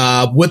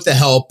 with the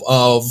help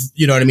of,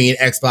 you know what I mean,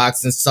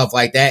 Xbox and stuff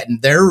like that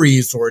and their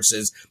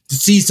resources, to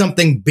see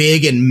something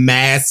big and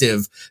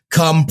massive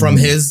come from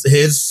his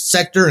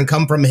sector and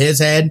come from his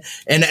head.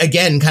 And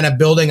again, kind of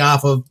building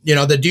off of, you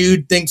know, the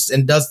dude thinks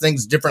and does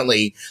things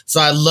differently.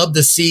 So I love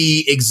to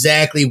see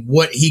exactly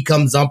what he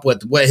comes up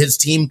with, what his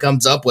team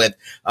comes up with,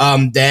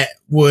 that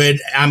would,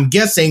 I'm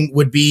guessing,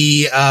 would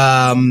be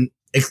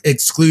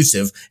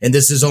exclusive. And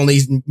this is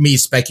only me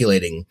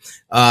speculating,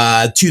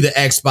 to the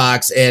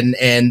Xbox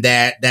and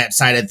that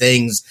side of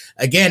things.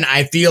 Again,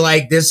 I feel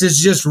like this is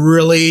just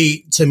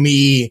really, to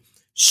me,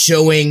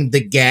 showing the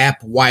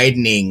gap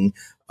widening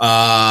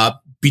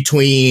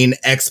between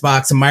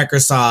Xbox and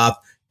Microsoft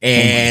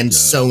and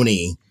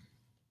Sony.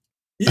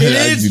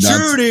 It's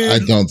true, dude. I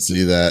don't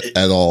see that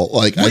at all.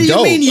 Like, what do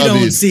you mean you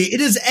don't see?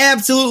 It is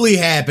absolutely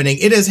happening.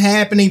 It is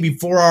happening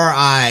before our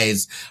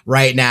eyes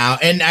right now.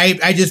 And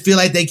I just feel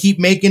like they keep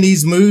making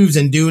these moves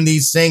and doing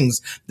these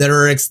things that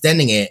are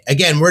extending it.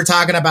 Again, we're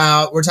talking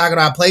about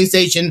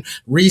PlayStation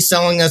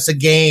reselling us a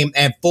game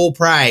at full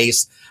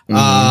price,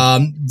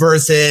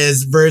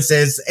 versus,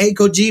 hey,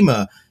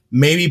 Kojima,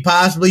 maybe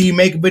possibly you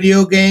make a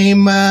video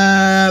game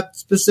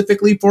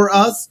specifically for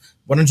us.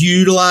 Why don't you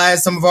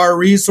utilize some of our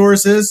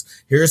resources?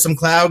 Here's some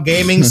cloud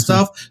gaming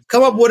stuff.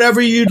 Come up whatever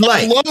you'd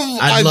like.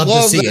 I'd love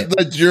to see it.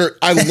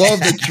 I love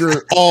that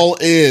you're all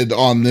in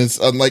on this,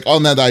 like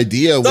on that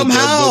idea.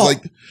 Somehow.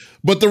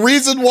 But the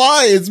reason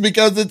why is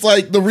because it's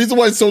like the reason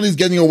why Sony's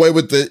getting away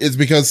with it is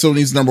because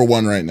Sony's number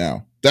one right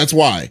now. That's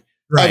why.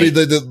 Right. I mean,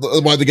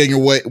 why they're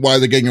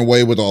getting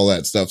away with all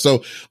that stuff.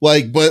 So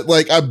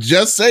I'm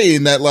just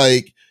saying that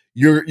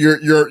you're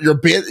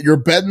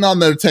betting on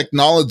their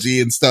technology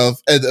and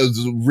stuff, and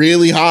it's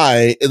really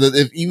high.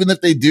 And even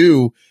if they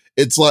do,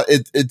 it's like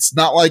it's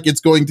not like it's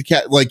going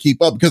to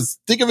keep up. Because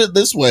think of it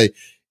this way: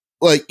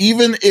 like,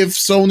 even if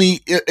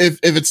Sony, if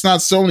it's not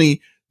Sony,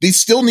 they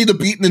still need to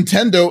beat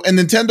Nintendo, and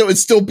Nintendo is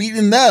still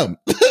beating them.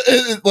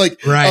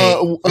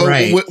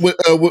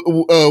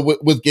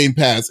 With Game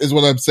Pass is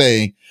what I'm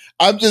saying.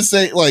 I'm just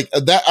saying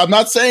that.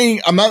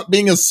 I'm not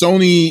being a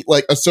Sony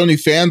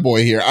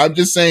fanboy here. I'm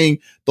just saying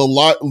the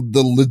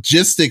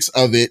logistics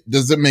of it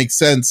doesn't make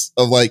sense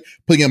of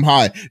putting them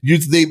high.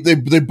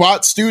 They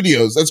bought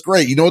studios. That's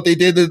great. You know what they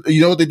did?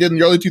 You know what they did in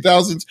the early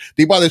 2000s?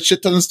 They bought a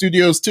shit ton of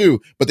studios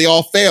too, but they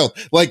all failed.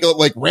 Like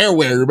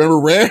Rareware. Remember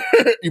Rare?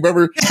 you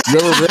remember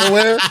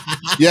Rareware?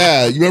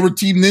 Yeah. You remember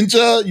Team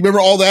Ninja? You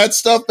remember all that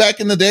stuff back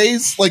in the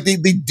days?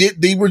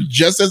 They were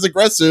just as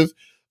aggressive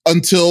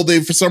until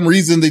for some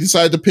reason they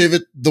decided to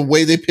pivot the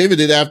way they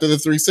pivoted after the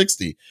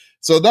 360.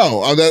 So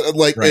no,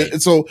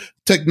 so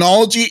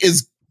technology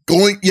is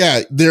going.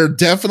 Yeah, they're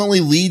definitely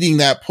leading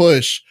that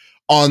push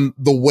on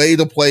the way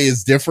to play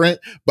is different.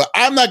 But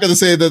I'm not going to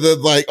say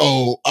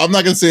that I'm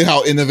not going to say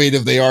how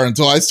innovative they are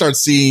until I start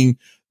seeing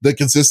the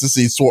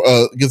consistency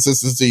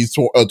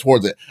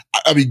towards it.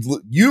 I mean,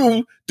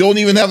 you don't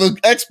even have an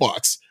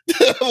Xbox.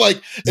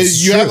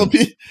 You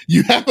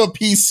have a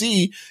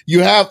PC,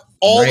 you have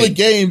all the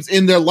games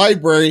in their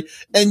library,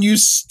 and you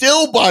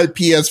still buy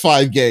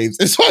PS5 games.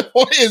 Is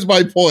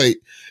my point.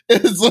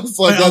 It's just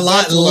a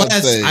lot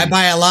less. I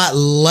buy a lot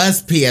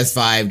less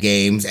PS5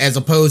 games as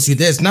opposed to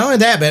this. Not only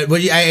that, but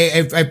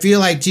I feel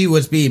like too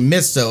what's being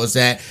missed though is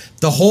that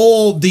the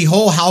whole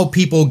how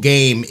people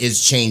game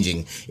is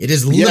changing. It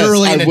is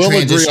literally in a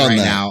transition right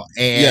now.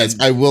 And, yes,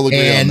 I will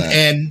agree on that.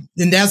 And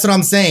that's what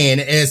I'm saying,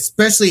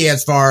 especially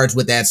as far as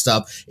with that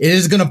stuff. It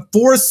is going to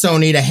force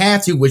Sony to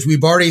have to, which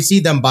we've already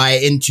seen them buy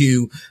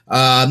into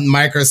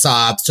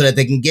Microsoft so that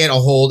they can get a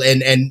hold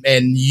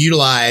and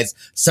utilize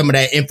some of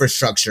that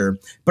infrastructure.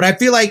 But I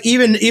feel like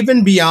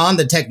even beyond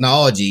the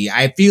technology,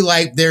 I feel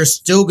like there's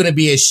still going to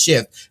be a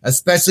shift,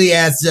 especially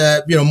as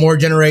more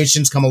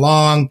generations come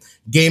along.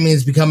 Gaming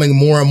is becoming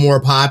more and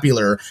more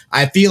popular.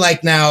 I feel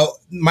like now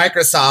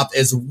Microsoft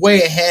is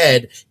way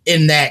ahead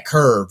in that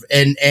curve,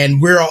 and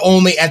we're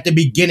only at the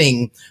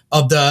beginning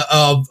of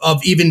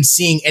even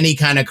seeing any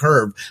kind of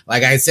curve.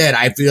 Like I said,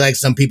 I feel like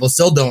some people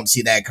still don't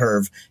see that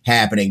curve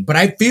happening, but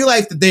I feel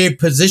like that they've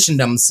positioned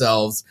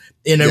themselves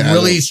in a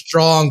really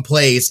strong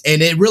place,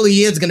 and it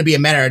really is going to be a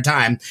matter of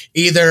time.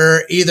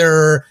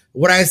 Either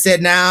what I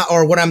said now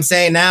or what I'm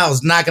saying now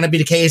is not going to be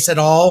the case at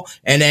all,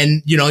 and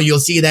then you'll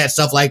see that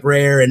stuff like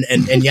Rare and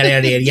yada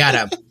yada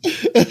yada.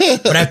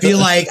 But I feel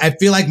like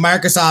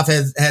Microsoft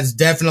has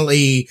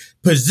definitely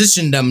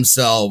positioned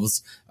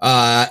themselves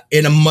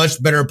in a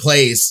much better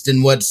place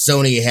than what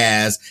Sony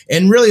has.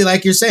 And really,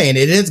 like you're saying,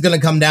 it is going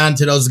to come down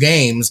to those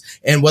games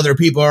and whether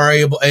people are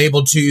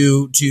able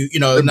to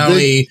not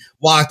only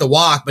walk the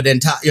walk, but then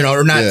talk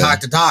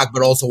the talk,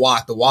 but also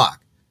walk the walk.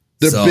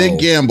 Big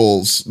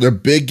gambles. They're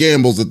big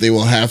gambles that they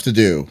will have to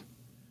do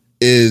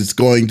is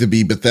going to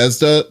be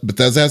Bethesda.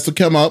 Bethesda has to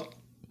come up.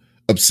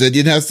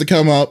 Obsidian has to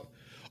come up.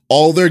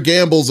 all their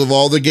gambles of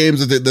all the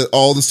games that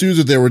all the studios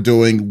that they were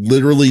doing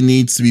literally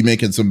needs to be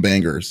making some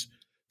bangers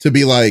to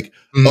be like,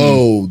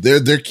 oh,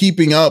 they're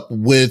keeping up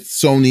with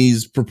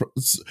Sony's,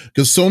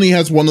 because Sony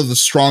has one of the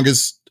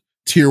strongest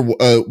tier,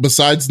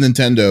 besides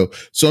Nintendo.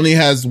 Sony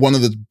has one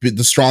of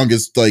the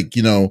strongest, like,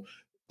 you know,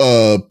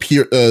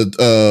 peer,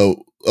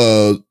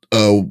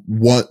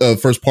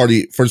 first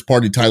party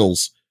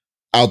titles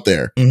out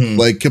there,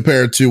 like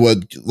compared to what,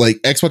 like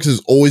Xbox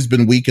has always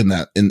been weak in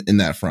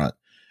that front.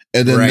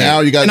 And then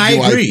now you got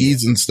new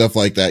IPs and stuff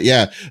like that.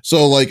 Yeah.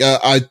 So like,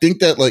 I think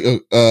that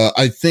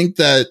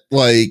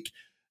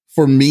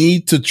for me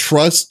to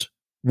trust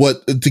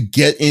to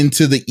get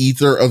into the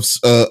ether of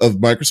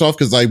Microsoft,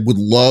 because I would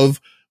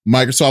love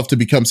Microsoft to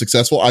become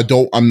successful.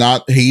 I'm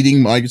not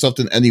hating Microsoft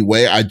in any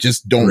way. I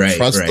just don't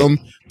trust them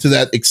to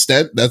that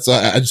extent. That's,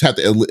 I just have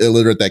to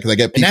illiterate that, because I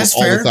get people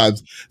all the time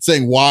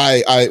saying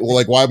why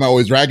am I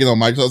always ragging on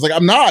Microsoft? I was like,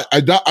 I'm not,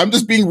 I'm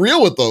just being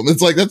real with them.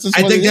 It's like, that's just,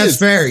 I think that's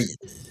fair.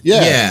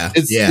 Yeah.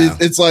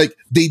 It's like,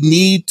 they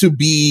need to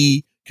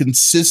be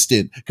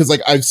consistent, because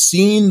like I've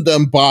seen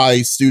them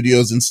buy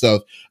studios and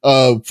stuff.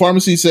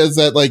 Pharmacy says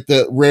that like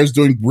the Rare's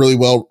doing really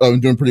well,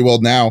 doing pretty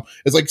well now.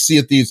 It's like Sea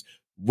of Thieves.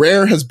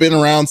 Rare has been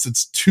around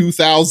since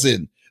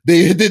 2000.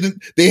 They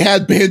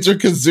had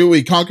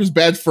Banjo-Kazooie, Conker's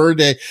Bad Fur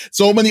Day,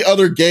 so many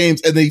other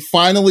games, and they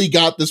finally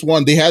got this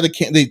one. They had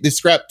they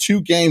scrapped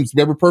 2 games.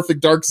 Remember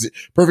Perfect Dark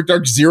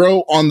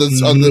Zero on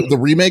the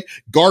remake?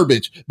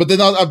 Garbage. But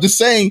then I'm just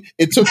saying,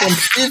 it took them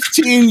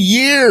 15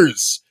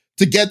 years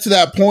to get to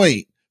that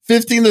point.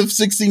 15 to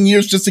 16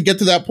 years just to get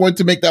to that point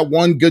to make that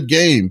one good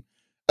game.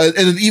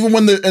 And even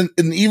when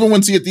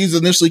Sea of Thieves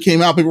initially came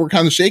out, people were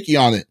kind of shaky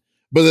on it.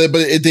 But it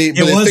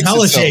was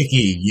hella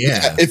shaky.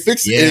 Yeah. It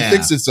fixed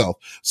itself.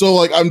 So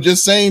like, I'm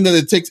just saying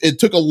that it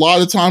took a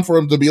lot of time for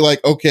him to be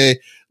like, okay,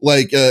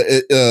 like, like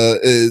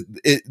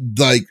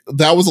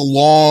that was a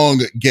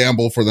long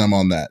gamble for them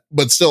on that,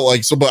 but still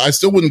but I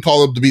still wouldn't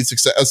call it to be a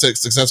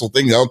successful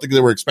thing. I don't think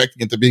they were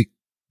expecting it to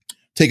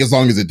take as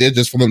long as it did,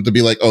 just for them to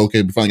be like, oh,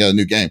 okay, we finally got a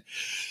new game.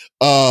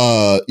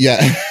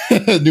 Yeah,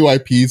 new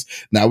IPs.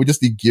 Now we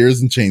just need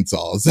gears and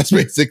chainsaws. That's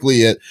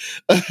basically it.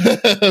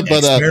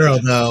 But Sparrow,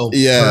 though,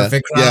 yeah,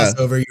 perfect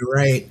crossover. Yeah. You're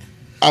right.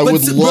 But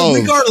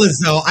regardless,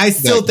 though, I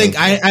still think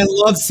I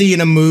love seeing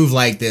a move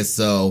like this,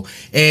 though,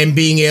 and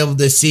being able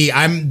to see.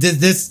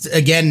 This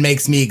again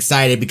makes me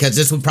excited, because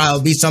this would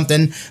probably be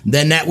something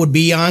then that would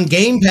be on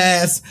Game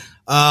Pass.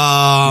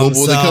 When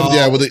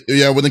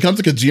it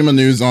comes to Kojima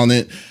news on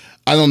it,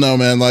 I don't know,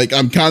 man. Like,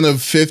 I'm kind of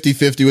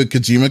 50-50 with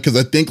Kojima, because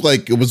I think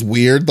like it was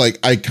weird. Like,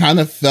 I kind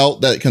of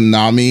felt that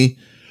Konami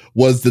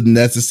was the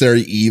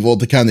necessary evil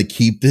to kind of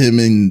keep him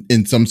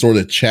in some sort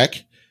of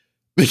check,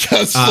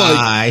 because like,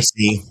 I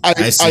see. I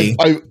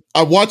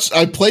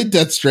played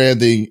Death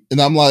Stranding,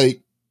 and I'm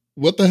like,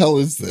 what the hell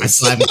is this? I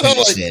still haven't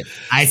finished it.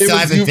 I still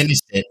haven't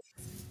finished it.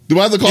 Do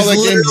I have to call that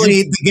game?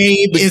 The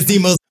game is the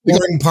most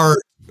boring part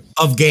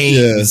of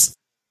games. Yeah.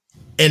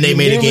 And they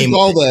made a game.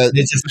 Call it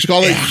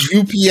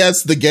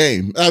UPS the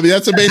game. I mean,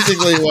 that's what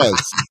basically it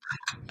was.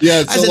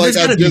 Yeah, so like, there's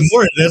gotta be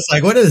more to this.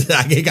 Like, what is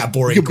that? It got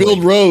boring. You can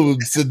build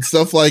roads and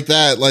stuff like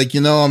that. Like,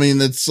 you know, I mean,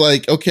 it's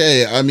like,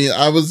 okay. I mean,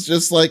 I was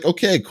just like,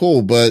 okay,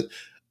 cool, but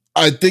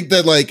I think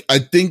that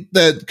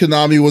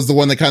Konami was the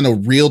one that kind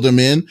of reeled him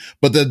in,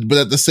 but at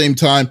the same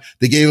time,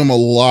 they gave him a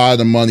lot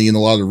of money and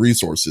a lot of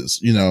resources,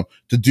 you know,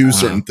 to do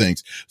certain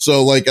things.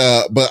 So like,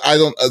 but I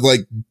don't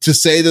like to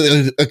say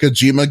that a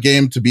Kojima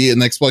game to be an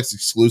Xbox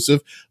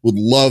exclusive. Would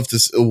love to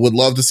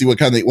see what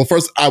kind of. Well,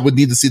 first I would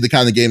need to see the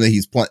kind of game that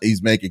he's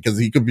making, because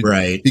he could be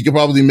right. He could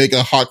probably make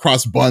a hot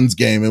cross buns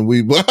game, and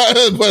we put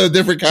a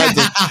different kinds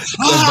of.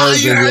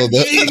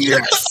 I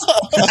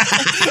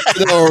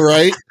know,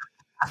 right?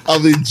 I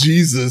mean,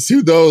 Jesus,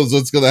 who knows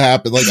what's going to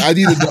happen? Like, I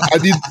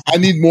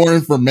need more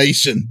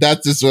information.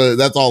 That's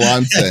all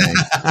I'm saying.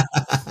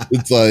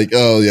 It's like,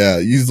 oh yeah,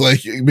 he's like,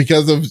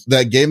 because of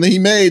that game that he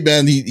made,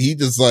 man, he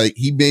just like,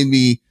 he made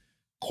me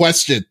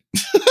question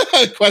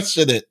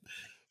it.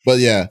 But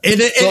yeah.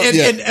 And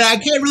I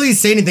can't really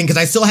say anything, because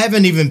I still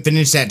haven't even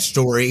finished that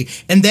story.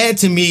 And that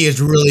to me is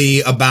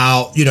really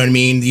about, you know what I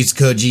mean, these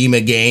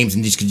Kojima games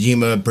and these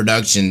Kojima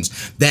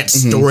productions. That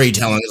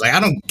storytelling is like,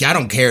 I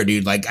don't care,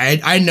 dude. Like,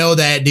 I know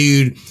that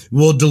dude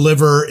will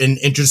deliver an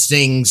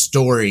interesting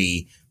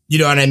story. You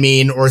know what I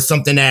mean? Or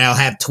something that'll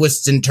have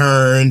twists and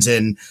turns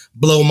and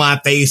blow my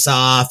face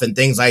off and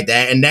things like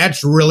that. And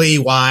that's really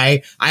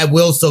why I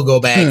will still go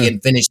back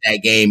and finish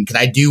that game, because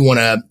I do want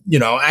to, you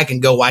know, I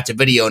can go watch a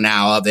video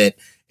now of it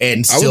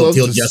and still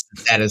feel just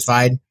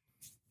satisfied.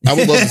 I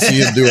would love to see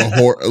him do a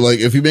horror, like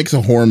if he makes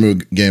a horror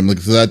movie game.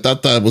 Like, I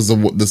thought that was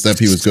the step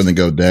he was going to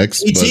go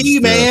next. PG,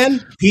 man.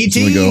 PG.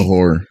 Going to go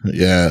horror.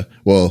 Yeah.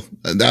 Well,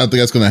 I don't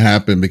think that's going to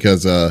happen,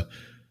 because, nah.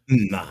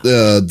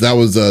 That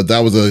was a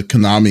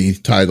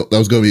Konami title. That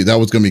was gonna be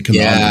Konami.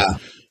 Yeah.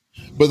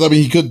 But I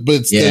mean, he could,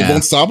 but it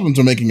won't stop him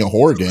from making a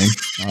horror game.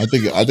 I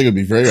think it'd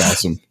be very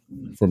awesome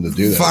for him to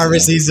do that.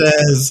 Pharmacy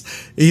says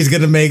he's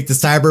gonna make the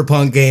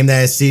Cyberpunk game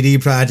that CD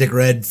Projekt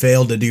Red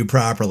failed to do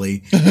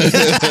properly.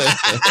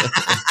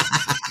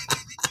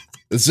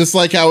 It's just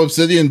like how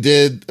Obsidian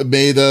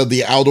made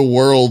the Outer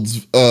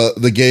Worlds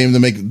the game to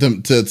make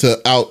them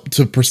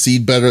to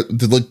proceed better,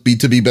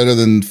 to be better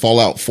than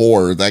Fallout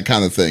 4, that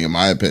kind of thing, in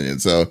my opinion.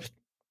 So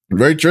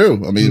very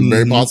true. I mean,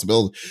 very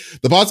possible.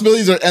 The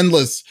possibilities are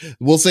endless.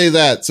 We'll say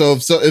that. So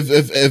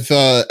if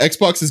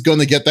Xbox is going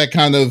to get that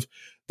kind of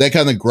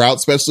grout,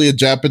 especially a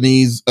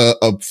Japanese,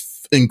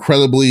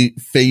 incredibly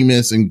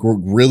famous and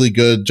really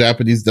good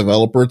Japanese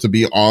developer to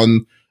be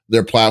on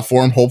their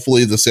platform,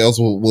 hopefully the sales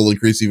will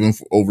increase even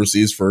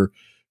overseas for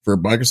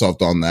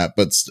Microsoft on that.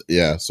 But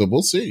yeah, so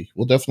we'll see.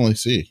 We'll definitely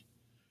see.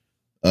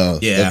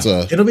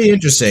 It'll be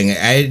interesting.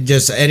 I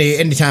just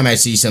anytime I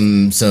see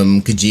some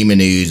Kojima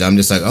news, I'm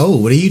just like, oh,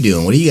 what are you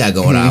doing? What do you got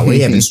going on? What do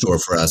you have in store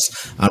for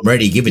us? I'm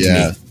ready. Give it to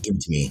me. Give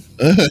it to me.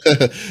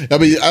 I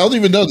mean, I don't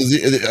even know.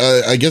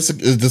 I guess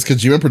does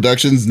Kojima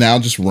Productions now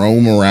just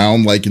roam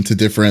around like into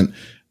different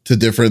I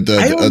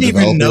don't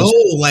even know.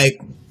 Like,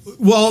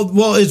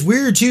 well, it's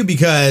weird too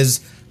because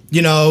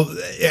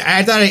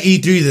I thought at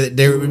E3 that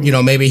there,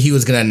 maybe he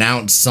was going to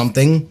announce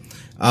something.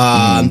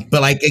 But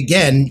like,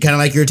 again, kind of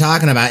like you're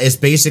talking about, it's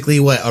basically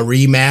what a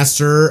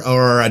remaster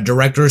or a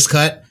director's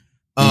cut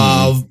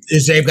of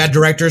they've got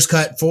director's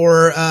cut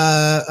for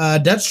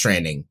Death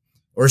Stranding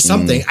or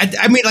something.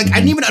 I mean, like, I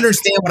didn't even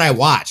understand what I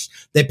watched.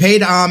 They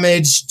paid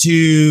homage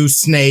to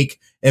Snake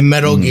and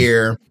Metal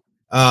Gear.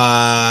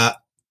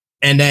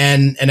 And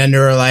then they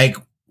were like,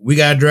 we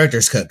got a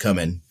director's cut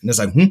coming. And it's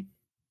like,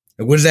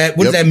 what does that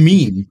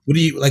mean? What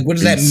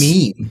does that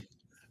mean?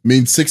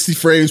 Means 60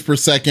 frames per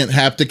second,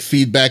 haptic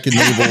feedback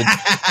enabled.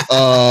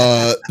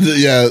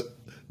 New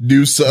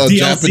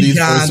Japanese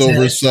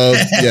voiceover sub.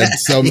 Yeah,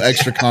 some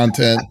extra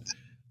content.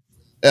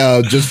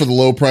 Just for the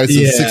low price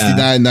of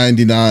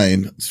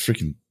 $69.99. It's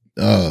freaking.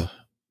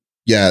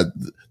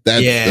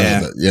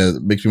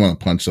 It makes me want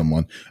to punch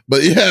someone.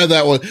 But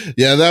that's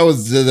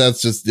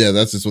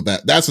just what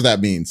that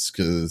means.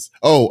 Because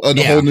a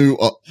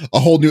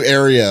whole new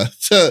area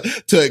to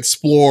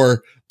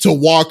explore, to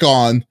walk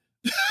on.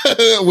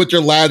 With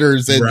your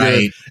ladders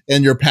and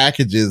your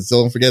packages.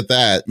 So don't forget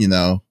that,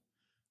 your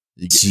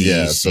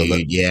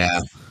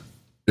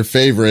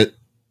favorite,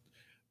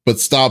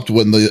 but stopped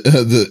when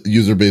the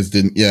user base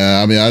didn't.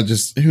 Yeah, I mean,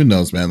 who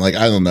knows, man? Like,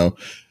 I don't know.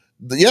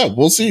 Yeah,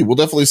 we'll see. We'll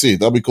definitely see.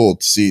 That'll be cool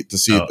to see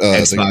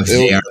Xbox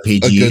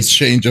JRPGs. A good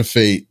change of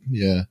fate.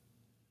 Yeah.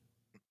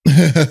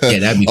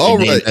 That'd be cool.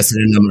 They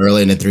invested in them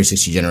early in the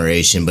 360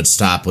 generation, but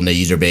stopped when the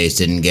user base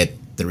didn't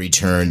get the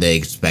return they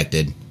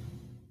expected.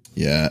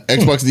 Yeah,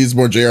 Xbox needs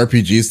more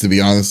JRPGs, to be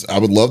honest. I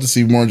would love to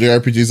see more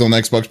JRPGs on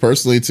Xbox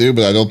personally, too,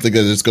 but I don't think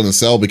that it's going to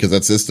sell because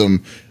that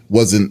system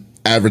wasn't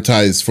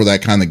advertised for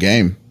that kind of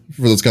game,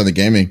 for those kind of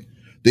gaming.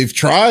 They've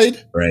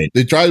tried. Right.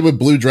 They tried with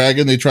Blue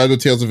Dragon. They tried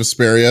with Tales of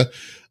Vesperia,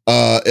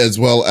 as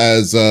well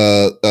as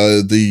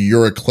the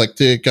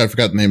Euroclectic. I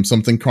forgot the name,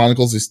 something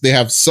Chronicles. They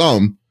have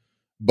some,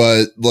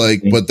 but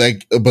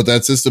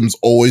that system's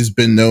always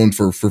been known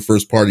for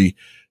first party,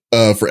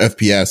 for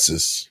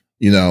FPSs.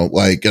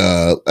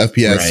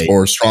 FPS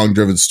or strong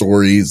driven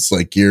stories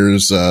like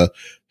Gears,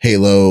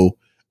 Halo,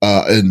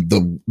 and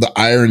the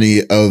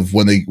irony of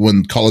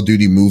when Call of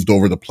Duty moved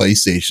over to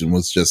PlayStation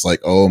was just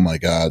like, oh my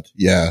God.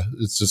 Yeah.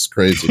 It's just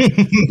crazy.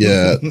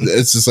 Yeah.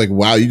 It's just like,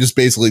 wow. You just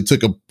basically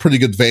took a pretty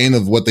good vein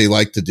of what they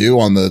like to do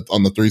on the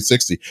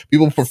 360.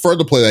 People prefer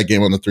to play that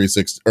game on the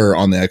 360 or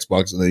on the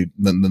Xbox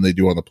than they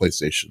do on the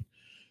PlayStation.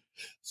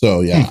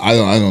 So yeah, I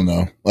don't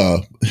know.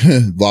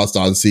 Lost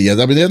Odyssey. Yeah,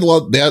 I mean they had a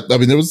lot.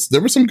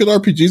 There were some good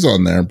RPGs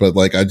on there, but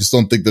like I just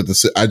don't think it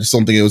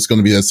was going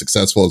to be as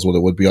successful as what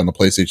it would be on the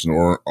PlayStation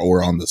or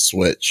on the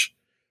Switch.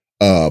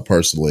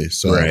 Personally,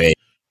 so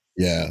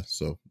yeah,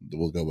 so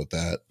we'll go with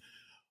that.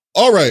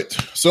 All right,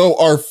 so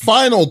our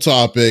final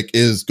topic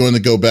is going to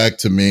go back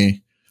to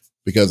me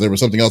because there was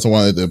something else I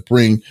wanted to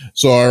bring.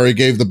 So I already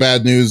gave the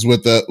bad news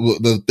with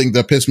the thing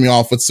that pissed me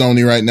off with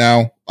Sony right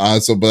now.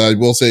 But I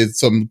will say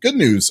some good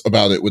news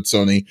about it with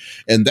Sony,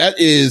 and that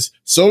is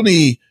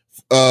Sony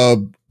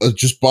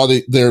just bought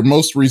their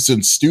most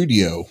recent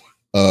studio.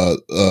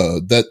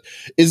 That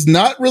is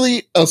not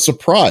really a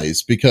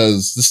surprise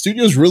because the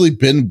studio's really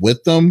been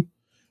with them,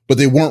 but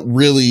they weren't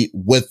really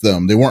with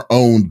them. They weren't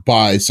owned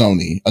by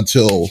Sony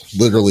until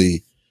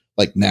literally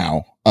like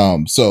now.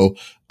 So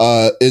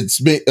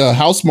it's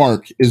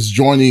Housemarque is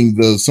joining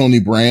the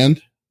Sony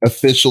brand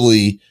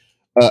officially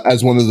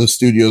as one of the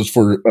studios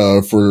for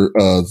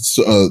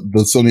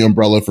the Sony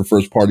umbrella for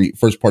first party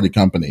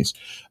companies.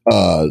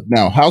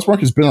 Now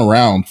Housemarque has been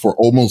around for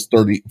almost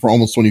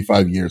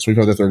 25 years,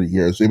 25 to 30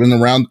 years. They've been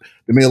around.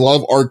 They made a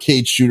lot of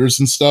arcade shooters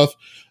and stuff.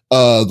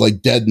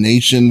 Like Dead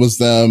Nation was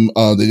them.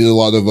 They did a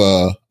lot of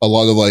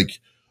like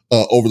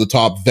over the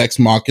top Vex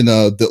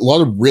Machina, a lot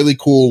of really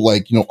cool,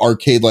 like,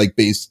 arcade like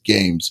based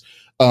games.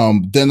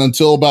 Then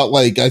until about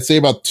I'd say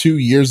about 2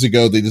 years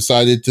ago, they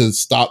decided to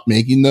stop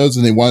making those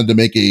and they wanted to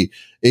make a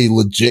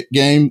legit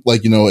game,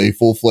 like, a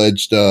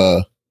full-fledged,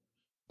 a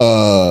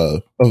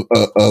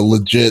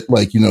legit,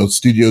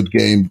 studio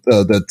game,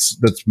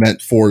 that's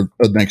meant for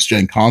next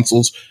gen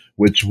consoles,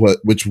 which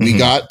we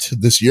got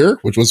this year,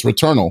 which was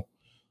Returnal.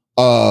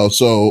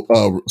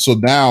 So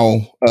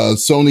now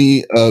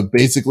Sony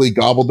basically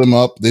gobbled them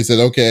up. They said,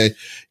 "Okay,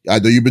 I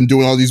know you've been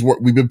doing all these work.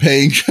 We've been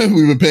paying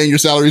your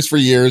salaries for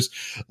years.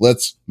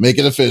 Let's make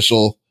it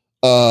official."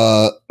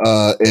 And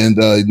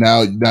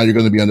now you're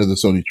going to be under the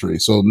Sony tree.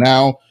 So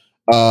now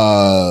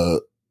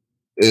Housemarque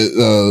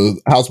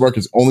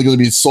is only going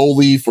to be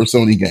solely for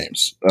Sony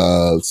games.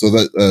 So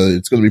that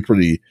it's going to be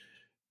pretty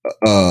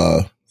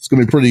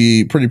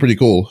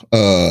cool.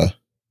 Let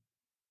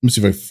me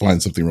see if I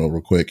find something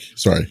real quick.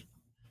 Sorry.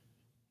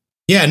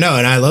 Yeah, no,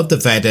 and I love the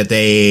fact that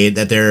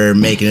they're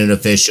making it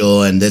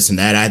official and this and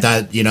that. I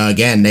thought,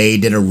 again, they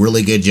did a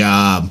really good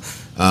job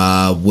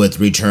with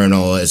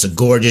Returnal. It's a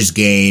gorgeous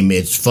game.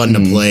 It's fun to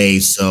play.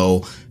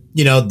 So,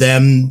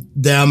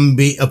 them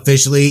be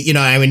officially,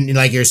 I mean,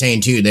 like you're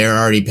saying too, they're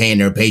already paying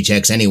their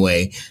paychecks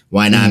anyway.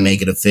 Why not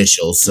make it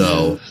official?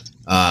 So,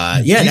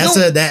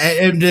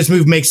 this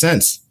move makes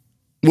sense.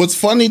 What's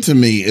funny to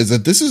me is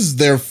that this is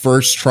their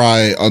first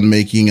try on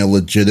making a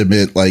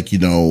legitimate,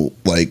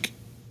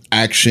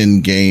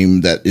 action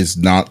game that is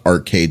not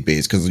arcade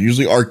based, because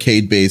usually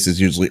arcade based is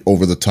usually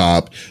over the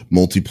top,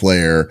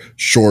 multiplayer,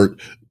 short,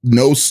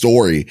 no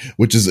story,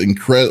 which is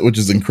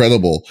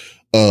incredible.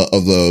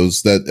 Of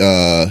those that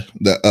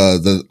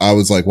I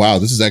was like, wow,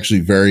 this is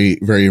actually very,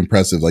 very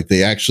impressive. Like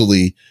they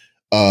actually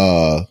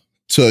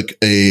took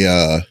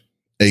a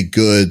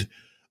good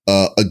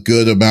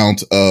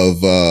amount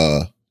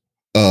of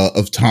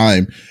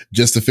time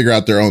just to figure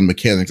out their own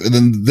mechanics, and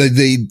then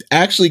they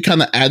actually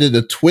kind of added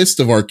a twist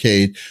of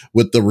arcade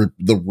with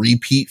the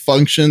repeat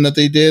function that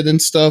they did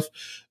and stuff,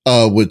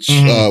 which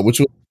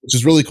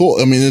is really cool.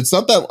 I mean, it's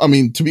not that. I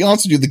mean, to be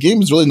honest with you, the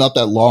game is really not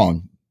that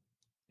long.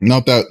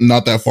 Not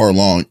that far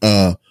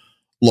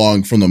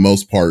long from the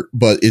most part,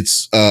 but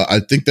it's,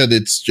 I think that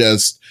it's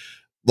just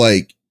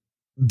like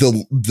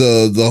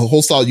the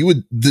whole style. You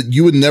would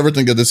never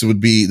think that this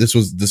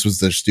was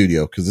their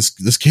studio, because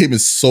this game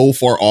is so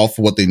far off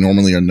what they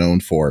normally are known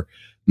for.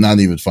 Not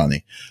even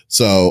funny.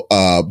 So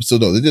no,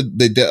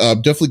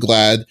 I'm definitely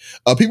glad.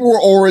 People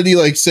were already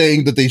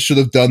saying that they should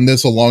have done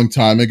this a long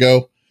time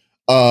ago.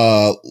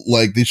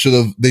 They should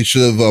have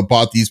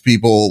bought these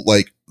people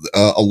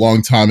a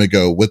long time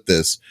ago with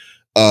this.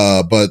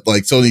 But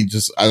Sony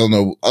just, I don't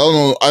know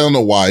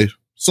why.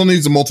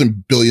 Sony's a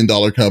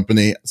multi-billion-dollar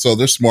company, so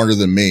they're smarter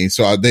than me.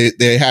 So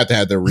they had to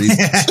have their reasons.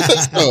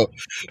 But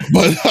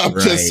I'm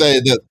just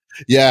saying that,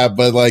 yeah.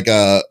 But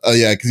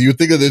because you would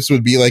think that this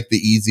would be the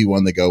easy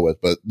one to go with,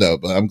 but no.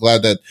 But I'm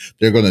glad that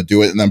they're going to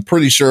do it, and I'm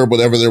pretty sure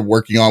whatever they're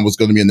working on was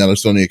going to be another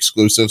Sony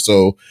exclusive.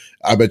 So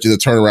I bet you the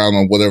turnaround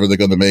on whatever they're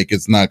going to make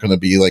is not going to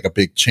be a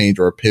big change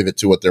or a pivot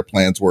to what their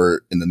plans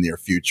were in the near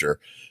future.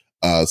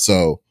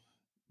 Until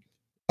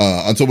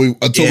we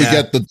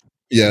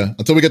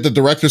get the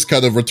director's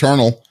cut of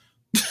Returnal.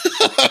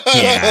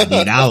 Yeah,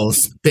 dude, I will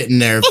spit in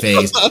their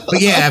face.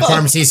 But yeah,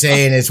 Pharmacy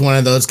saying it's one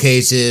of those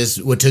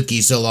cases, what took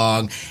you so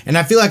long. And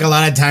I feel like a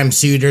lot of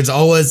times too, there's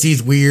always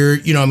these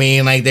weird,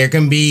 there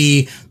can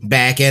be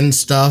back end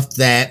stuff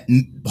that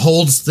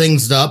holds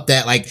things up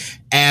that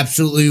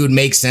absolutely would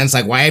make sense.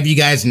 Why have you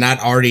guys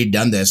not already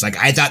done this?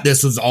 I thought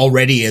this was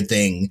already a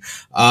thing.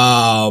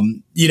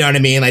 You know what I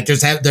mean?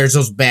 There's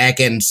those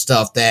back end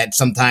stuff that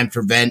sometimes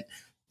prevent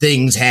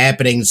things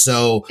happening.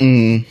 So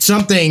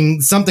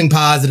something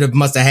positive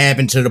must have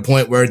happened to the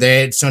point where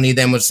Sony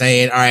then was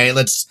saying, all right,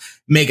 let's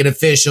make it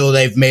official.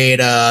 They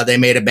made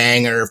a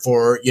banger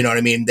for,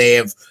 they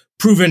have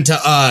proven to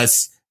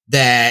us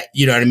that,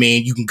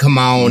 you can come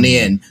on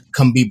in,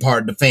 come be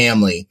part of the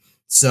family.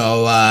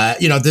 So,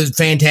 this is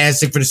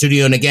fantastic for the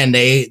studio. And again,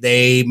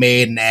 they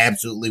made an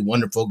absolutely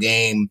wonderful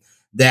game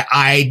that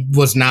I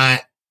was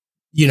not,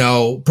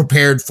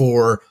 prepared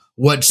for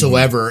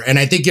whatsoever. And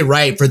I think you're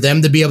right, for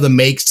them to be able to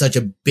make such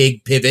a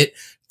big pivot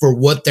for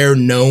what they're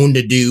known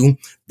to do,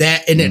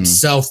 that in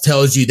itself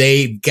tells you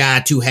they've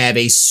got to have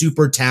a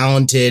super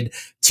talented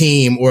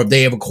team, or if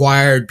they have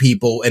acquired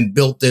people and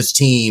built this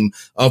team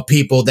of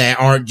people that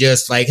aren't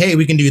just hey,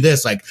 we can do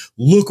this.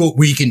 Look what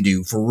we can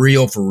do for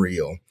real.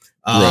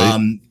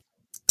 Right.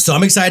 So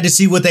I'm excited to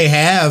see what they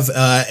have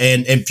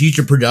and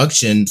future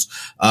productions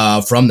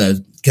from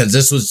them, because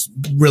this was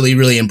really,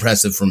 really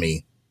impressive for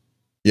me.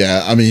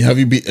 Yeah, I mean,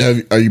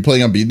 are you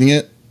planning on beating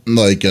it?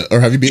 Or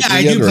have you beaten it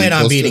yet? Yeah, I do plan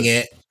on beating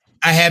it.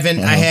 I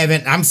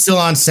haven't. I'm still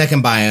on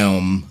second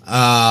biome.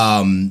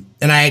 And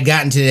I had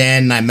gotten to the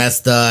end and I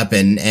messed up,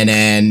 and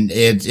then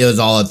it was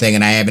all a thing,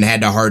 and I haven't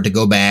had the heart to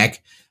go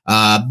back.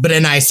 But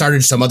then I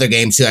started some other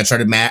games too. I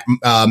started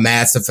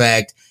Mass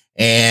Effect,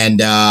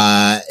 and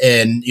I've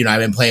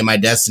been playing my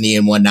Destiny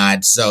and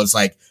whatnot. So it's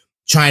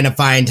trying to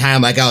find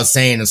time. Like I was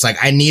saying, it's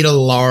I need a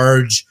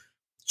large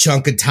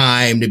chunk of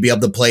time to be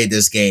able to play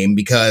this game,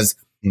 because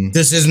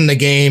this isn't a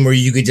game where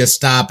you could just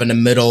stop in the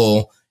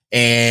middle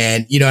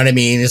and, you know what I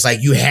mean? It's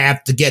you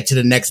have to get to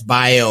the next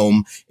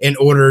biome in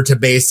order to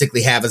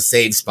basically have a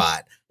save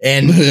spot.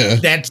 And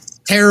that's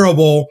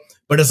terrible,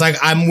 but it's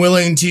I'm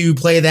willing to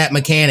play that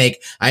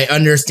mechanic. I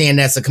understand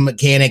that's a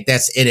mechanic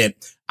that's in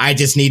it. I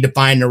just need to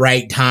find the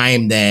right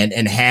time then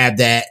and have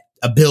that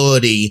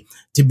ability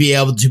to be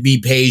able to be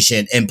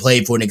patient and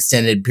play for an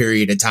extended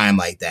period of time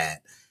like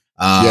that.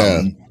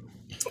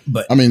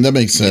 But I mean, that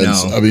makes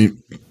sense. I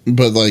mean,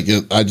 but like,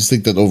 I just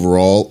think that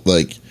overall,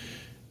 like,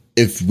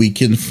 if we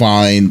can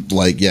find,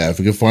 like, if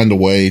we can find a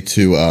way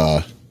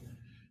to,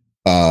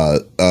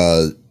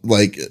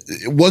 like,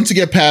 once you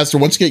get past or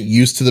once you get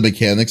used to the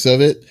mechanics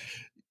of it,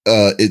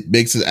 it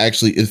makes it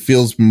actually, it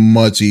feels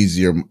much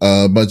easier,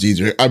 much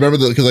easier. I remember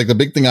because like the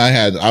big thing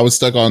I was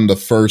stuck on the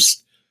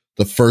first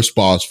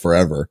boss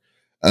forever.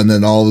 And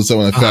then all of a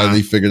sudden I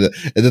finally figured it.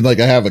 And then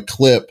like I have a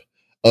clip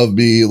of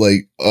me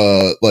like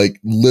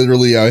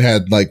literally I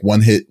had like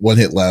one hit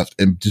left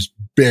and just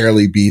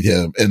barely beat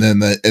him. And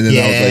then I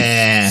was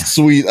like,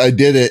 sweet, I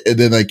did it. And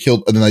then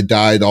I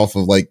died off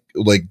of like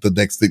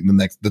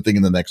the thing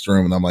in the next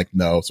room. And I'm like,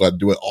 no. So I had to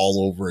do it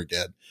all over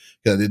again.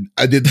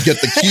 I didn't get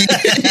the key.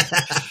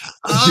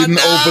 I didn't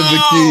open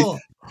the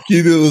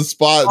key to the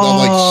spot. And I'm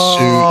like,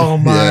 shoot. Oh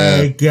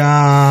my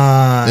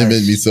God. It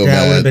made me so mad.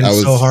 That would have been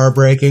so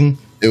heartbreaking.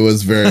 It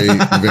was very,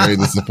 very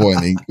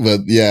disappointing.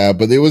 But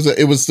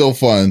it was still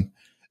fun.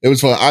 It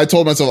was fun. I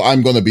told myself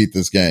I'm going to beat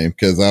this game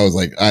because I was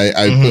like,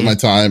 I put my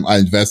time, I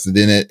invested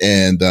in it,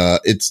 and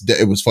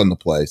it was fun to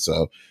play.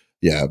 So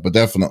yeah, but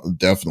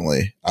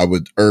definitely, I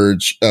would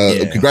urge.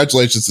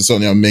 Congratulations to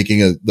Sony on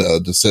making a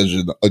good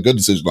decision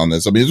on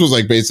this. I mean, this was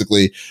like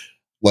basically,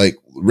 like,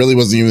 really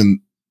wasn't even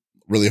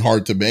really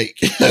hard to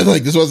make.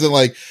 Like, this wasn't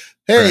like,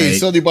 hey,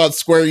 Sony bought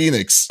Square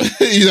Enix,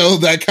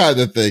 that kind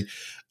of thing.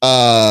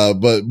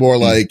 But more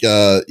like,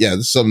 this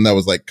is something that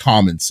was like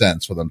common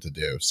sense for them to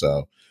do.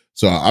 So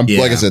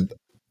like I said,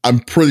 I'm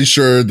pretty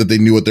sure that they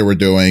knew what they were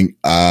doing.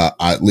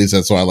 At least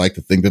that's what I like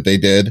to think that they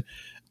did.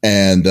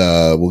 And,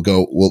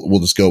 we'll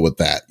just go with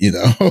that,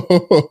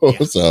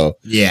 So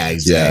yeah,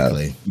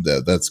 exactly.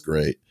 That's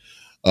great.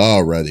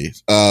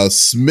 Alrighty.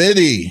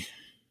 Smitty,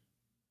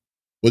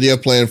 what do you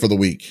have planned for the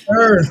week?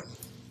 Sure.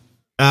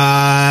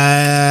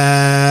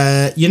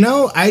 I'm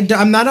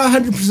not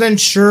 100%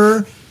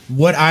 sure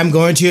what I'm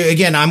going to.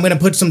 Again, I'm going to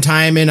put some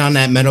time in on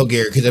that Metal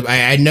Gear because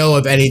I know,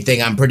 if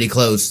anything, I'm pretty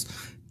close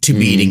to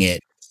beating it.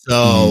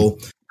 So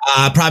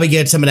I'll probably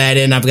get some of that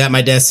in. I've got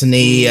my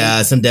Destiny,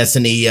 some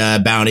Destiny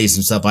bounties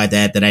and stuff like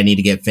that I need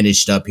to get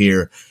finished up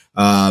here.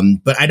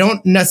 But I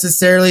don't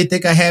necessarily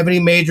think I have any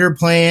major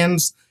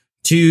plans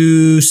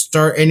to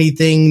start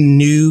anything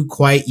new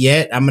quite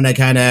yet. I'm going to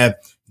kind of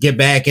get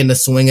back in the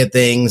swing of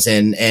things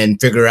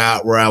and figure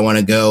out where I want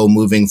to go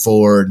moving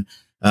forward.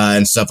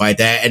 And stuff like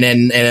that. And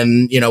then,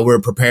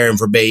 we're preparing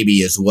for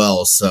baby as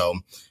well. So,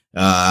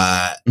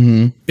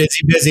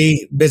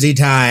 busy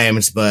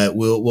times, but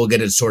we'll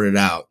get it sorted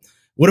out.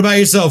 What about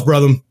yourself,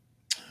 brother?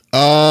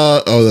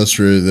 That's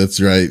true. That's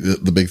right.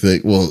 The big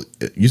thing. Well,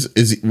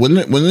 when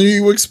are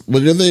you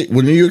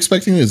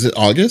expecting? Is it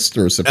August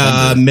or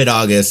September?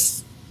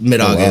 Mid-August. Oh,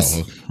 wow.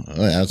 So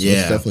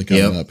it's definitely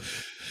coming up.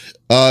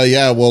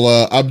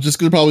 I'm just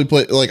going to probably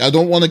play, like, I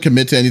don't want to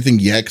commit to anything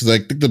yet because I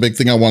think the big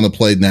thing I want to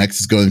play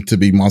next is going to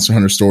be Monster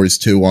Hunter Stories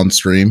 2 on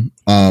stream.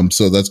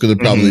 So that's going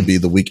to probably be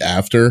the week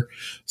after.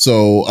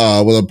 So,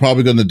 what I'm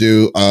probably going to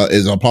do,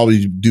 is I'll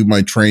probably do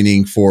my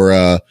training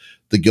for,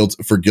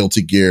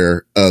 Guilty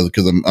Gear,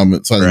 because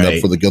I'm signing up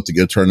for the Guilty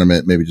Gear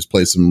tournament, maybe just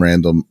play some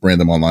random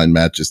online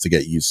matches to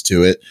get used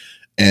to it.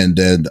 And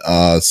then,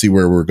 see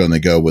where we're going to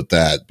go with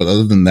that. But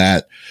other than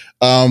that,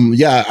 I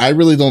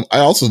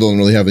also don't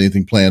really have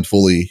anything planned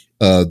fully,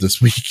 this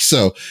week.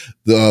 So,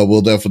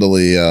 we'll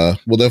definitely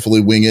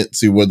wing it,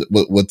 see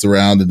what's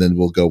around, and then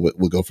we'll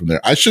go from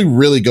there. I should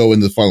really go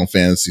into Final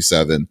Fantasy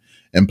VII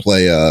and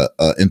play,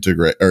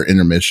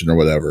 intermission or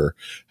whatever.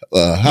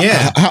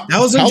 That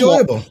was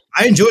enjoyable.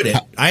 I enjoyed it.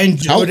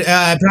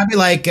 Probably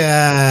like,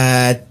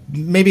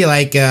 maybe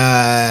like,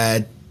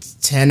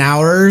 10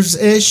 hours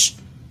ish.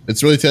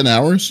 It's really 10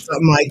 hours?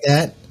 Something like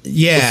that.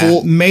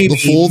 Yeah.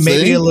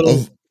 Maybe a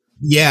little.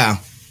 Yeah.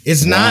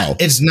 It's not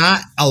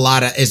a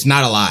lot. It's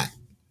not a lot.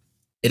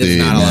 It is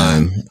not a lot.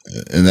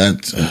 And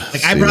that's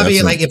like, I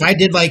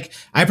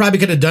probably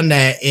could have done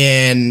that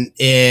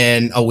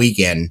in a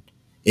weekend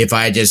if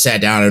I just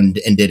sat down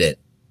and did it.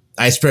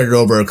 I spread it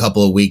over a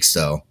couple of weeks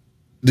though.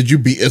 Did you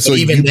beat? So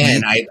even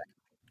then, I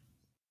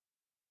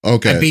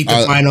beat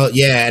the final.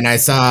 Yeah. And I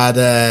saw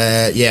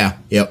the, yep.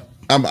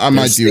 I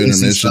might do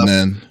intermission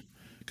then.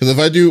 Because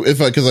I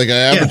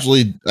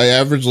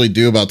averagely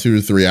do about 2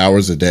 to 3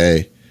 hours a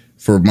day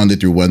for Monday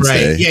through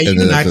Wednesday. Right. Yeah, you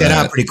can knock that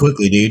out pretty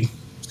quickly, dude.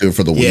 Do it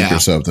for the week or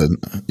something.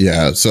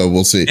 Yeah, so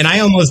we'll see. And I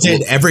almost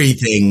did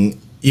everything,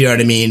 you know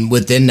what I mean,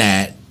 within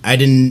that. I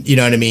didn't, you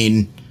know what I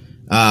mean?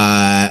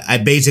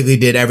 I basically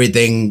did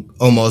everything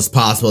almost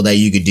possible that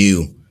you could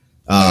do.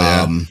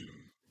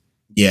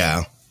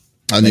 Yeah.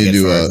 I need to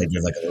do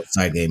like a little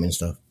side game and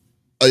stuff.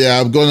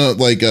 I'm going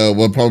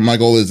to my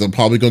goal is I'm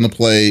probably going to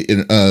play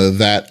in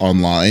that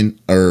online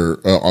or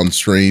on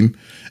stream,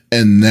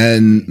 and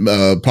then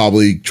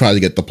probably try to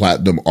get the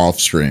platinum off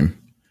stream.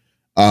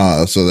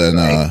 So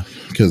then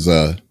because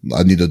I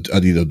need to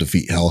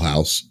defeat Hell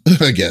House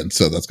again,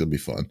 so that's going to be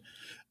fun.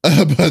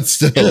 But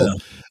still,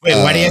 wait,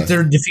 why do you have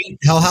to defeat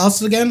Hell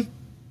House again?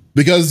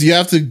 Because you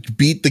have to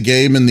beat the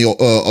game in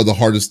the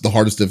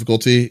hardest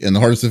difficulty, and the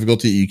hardest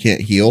difficulty you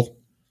can't heal.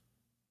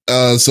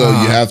 So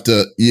you have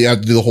to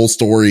do the whole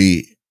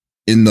story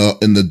in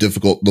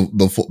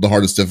the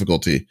hardest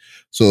difficulty.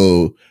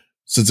 So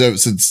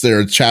since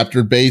they're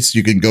chapter based,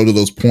 you can go to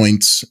those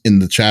points in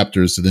the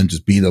chapters and then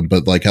just beat them.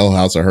 But like Hell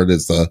House, I heard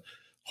is one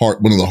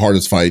of the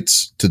hardest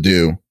fights to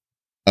do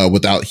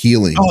without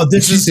healing. Oh,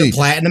 this is the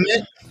platinum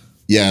it?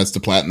 Yeah, it's the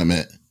platinum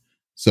it.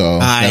 So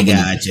I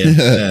got you.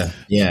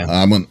 Yeah,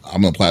 I'm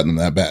gonna platinum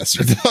that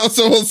bastard.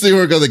 So we'll see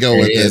where we're gonna go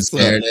with this.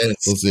 There it is.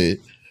 We'll see.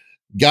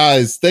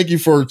 Guys, thank you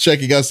for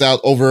checking us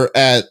out over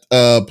at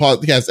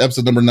podcast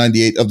episode number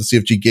 98 of the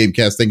CFG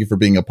Gamecast. Thank you for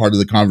being a part of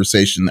the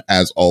conversation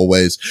as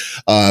always.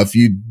 If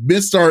you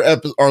missed our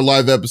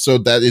live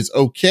episode, that is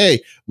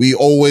okay. We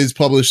always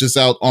publish this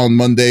out on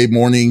Monday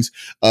mornings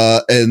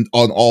and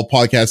on all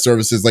podcast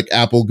services like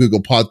Apple,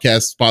 Google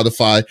Podcasts,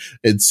 Spotify,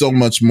 and so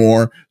much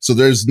more. So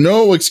there's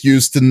no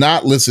excuse to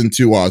not listen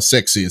to our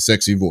sexy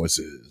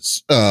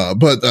voices.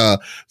 But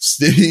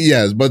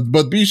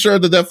be sure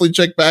to definitely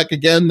check back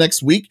again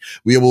next week.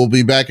 We will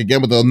be back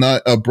again with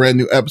a brand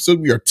new episode.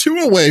 We are 2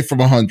 away from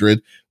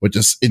 100, which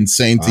is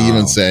insane to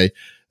even say.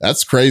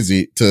 That's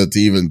crazy to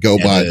even go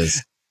by.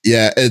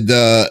 Yeah. And,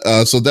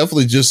 so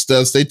definitely just,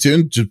 stay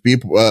tuned.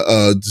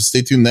 Just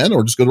stay tuned then,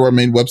 or just go to our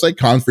main website,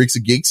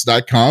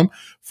 confreaksandgeeks.com,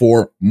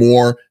 for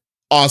more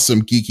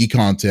awesome geeky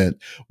content.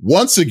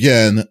 Once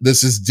again,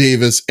 this is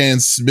Davis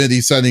and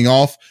Smitty signing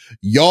off.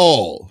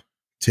 Y'all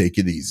take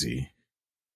it easy.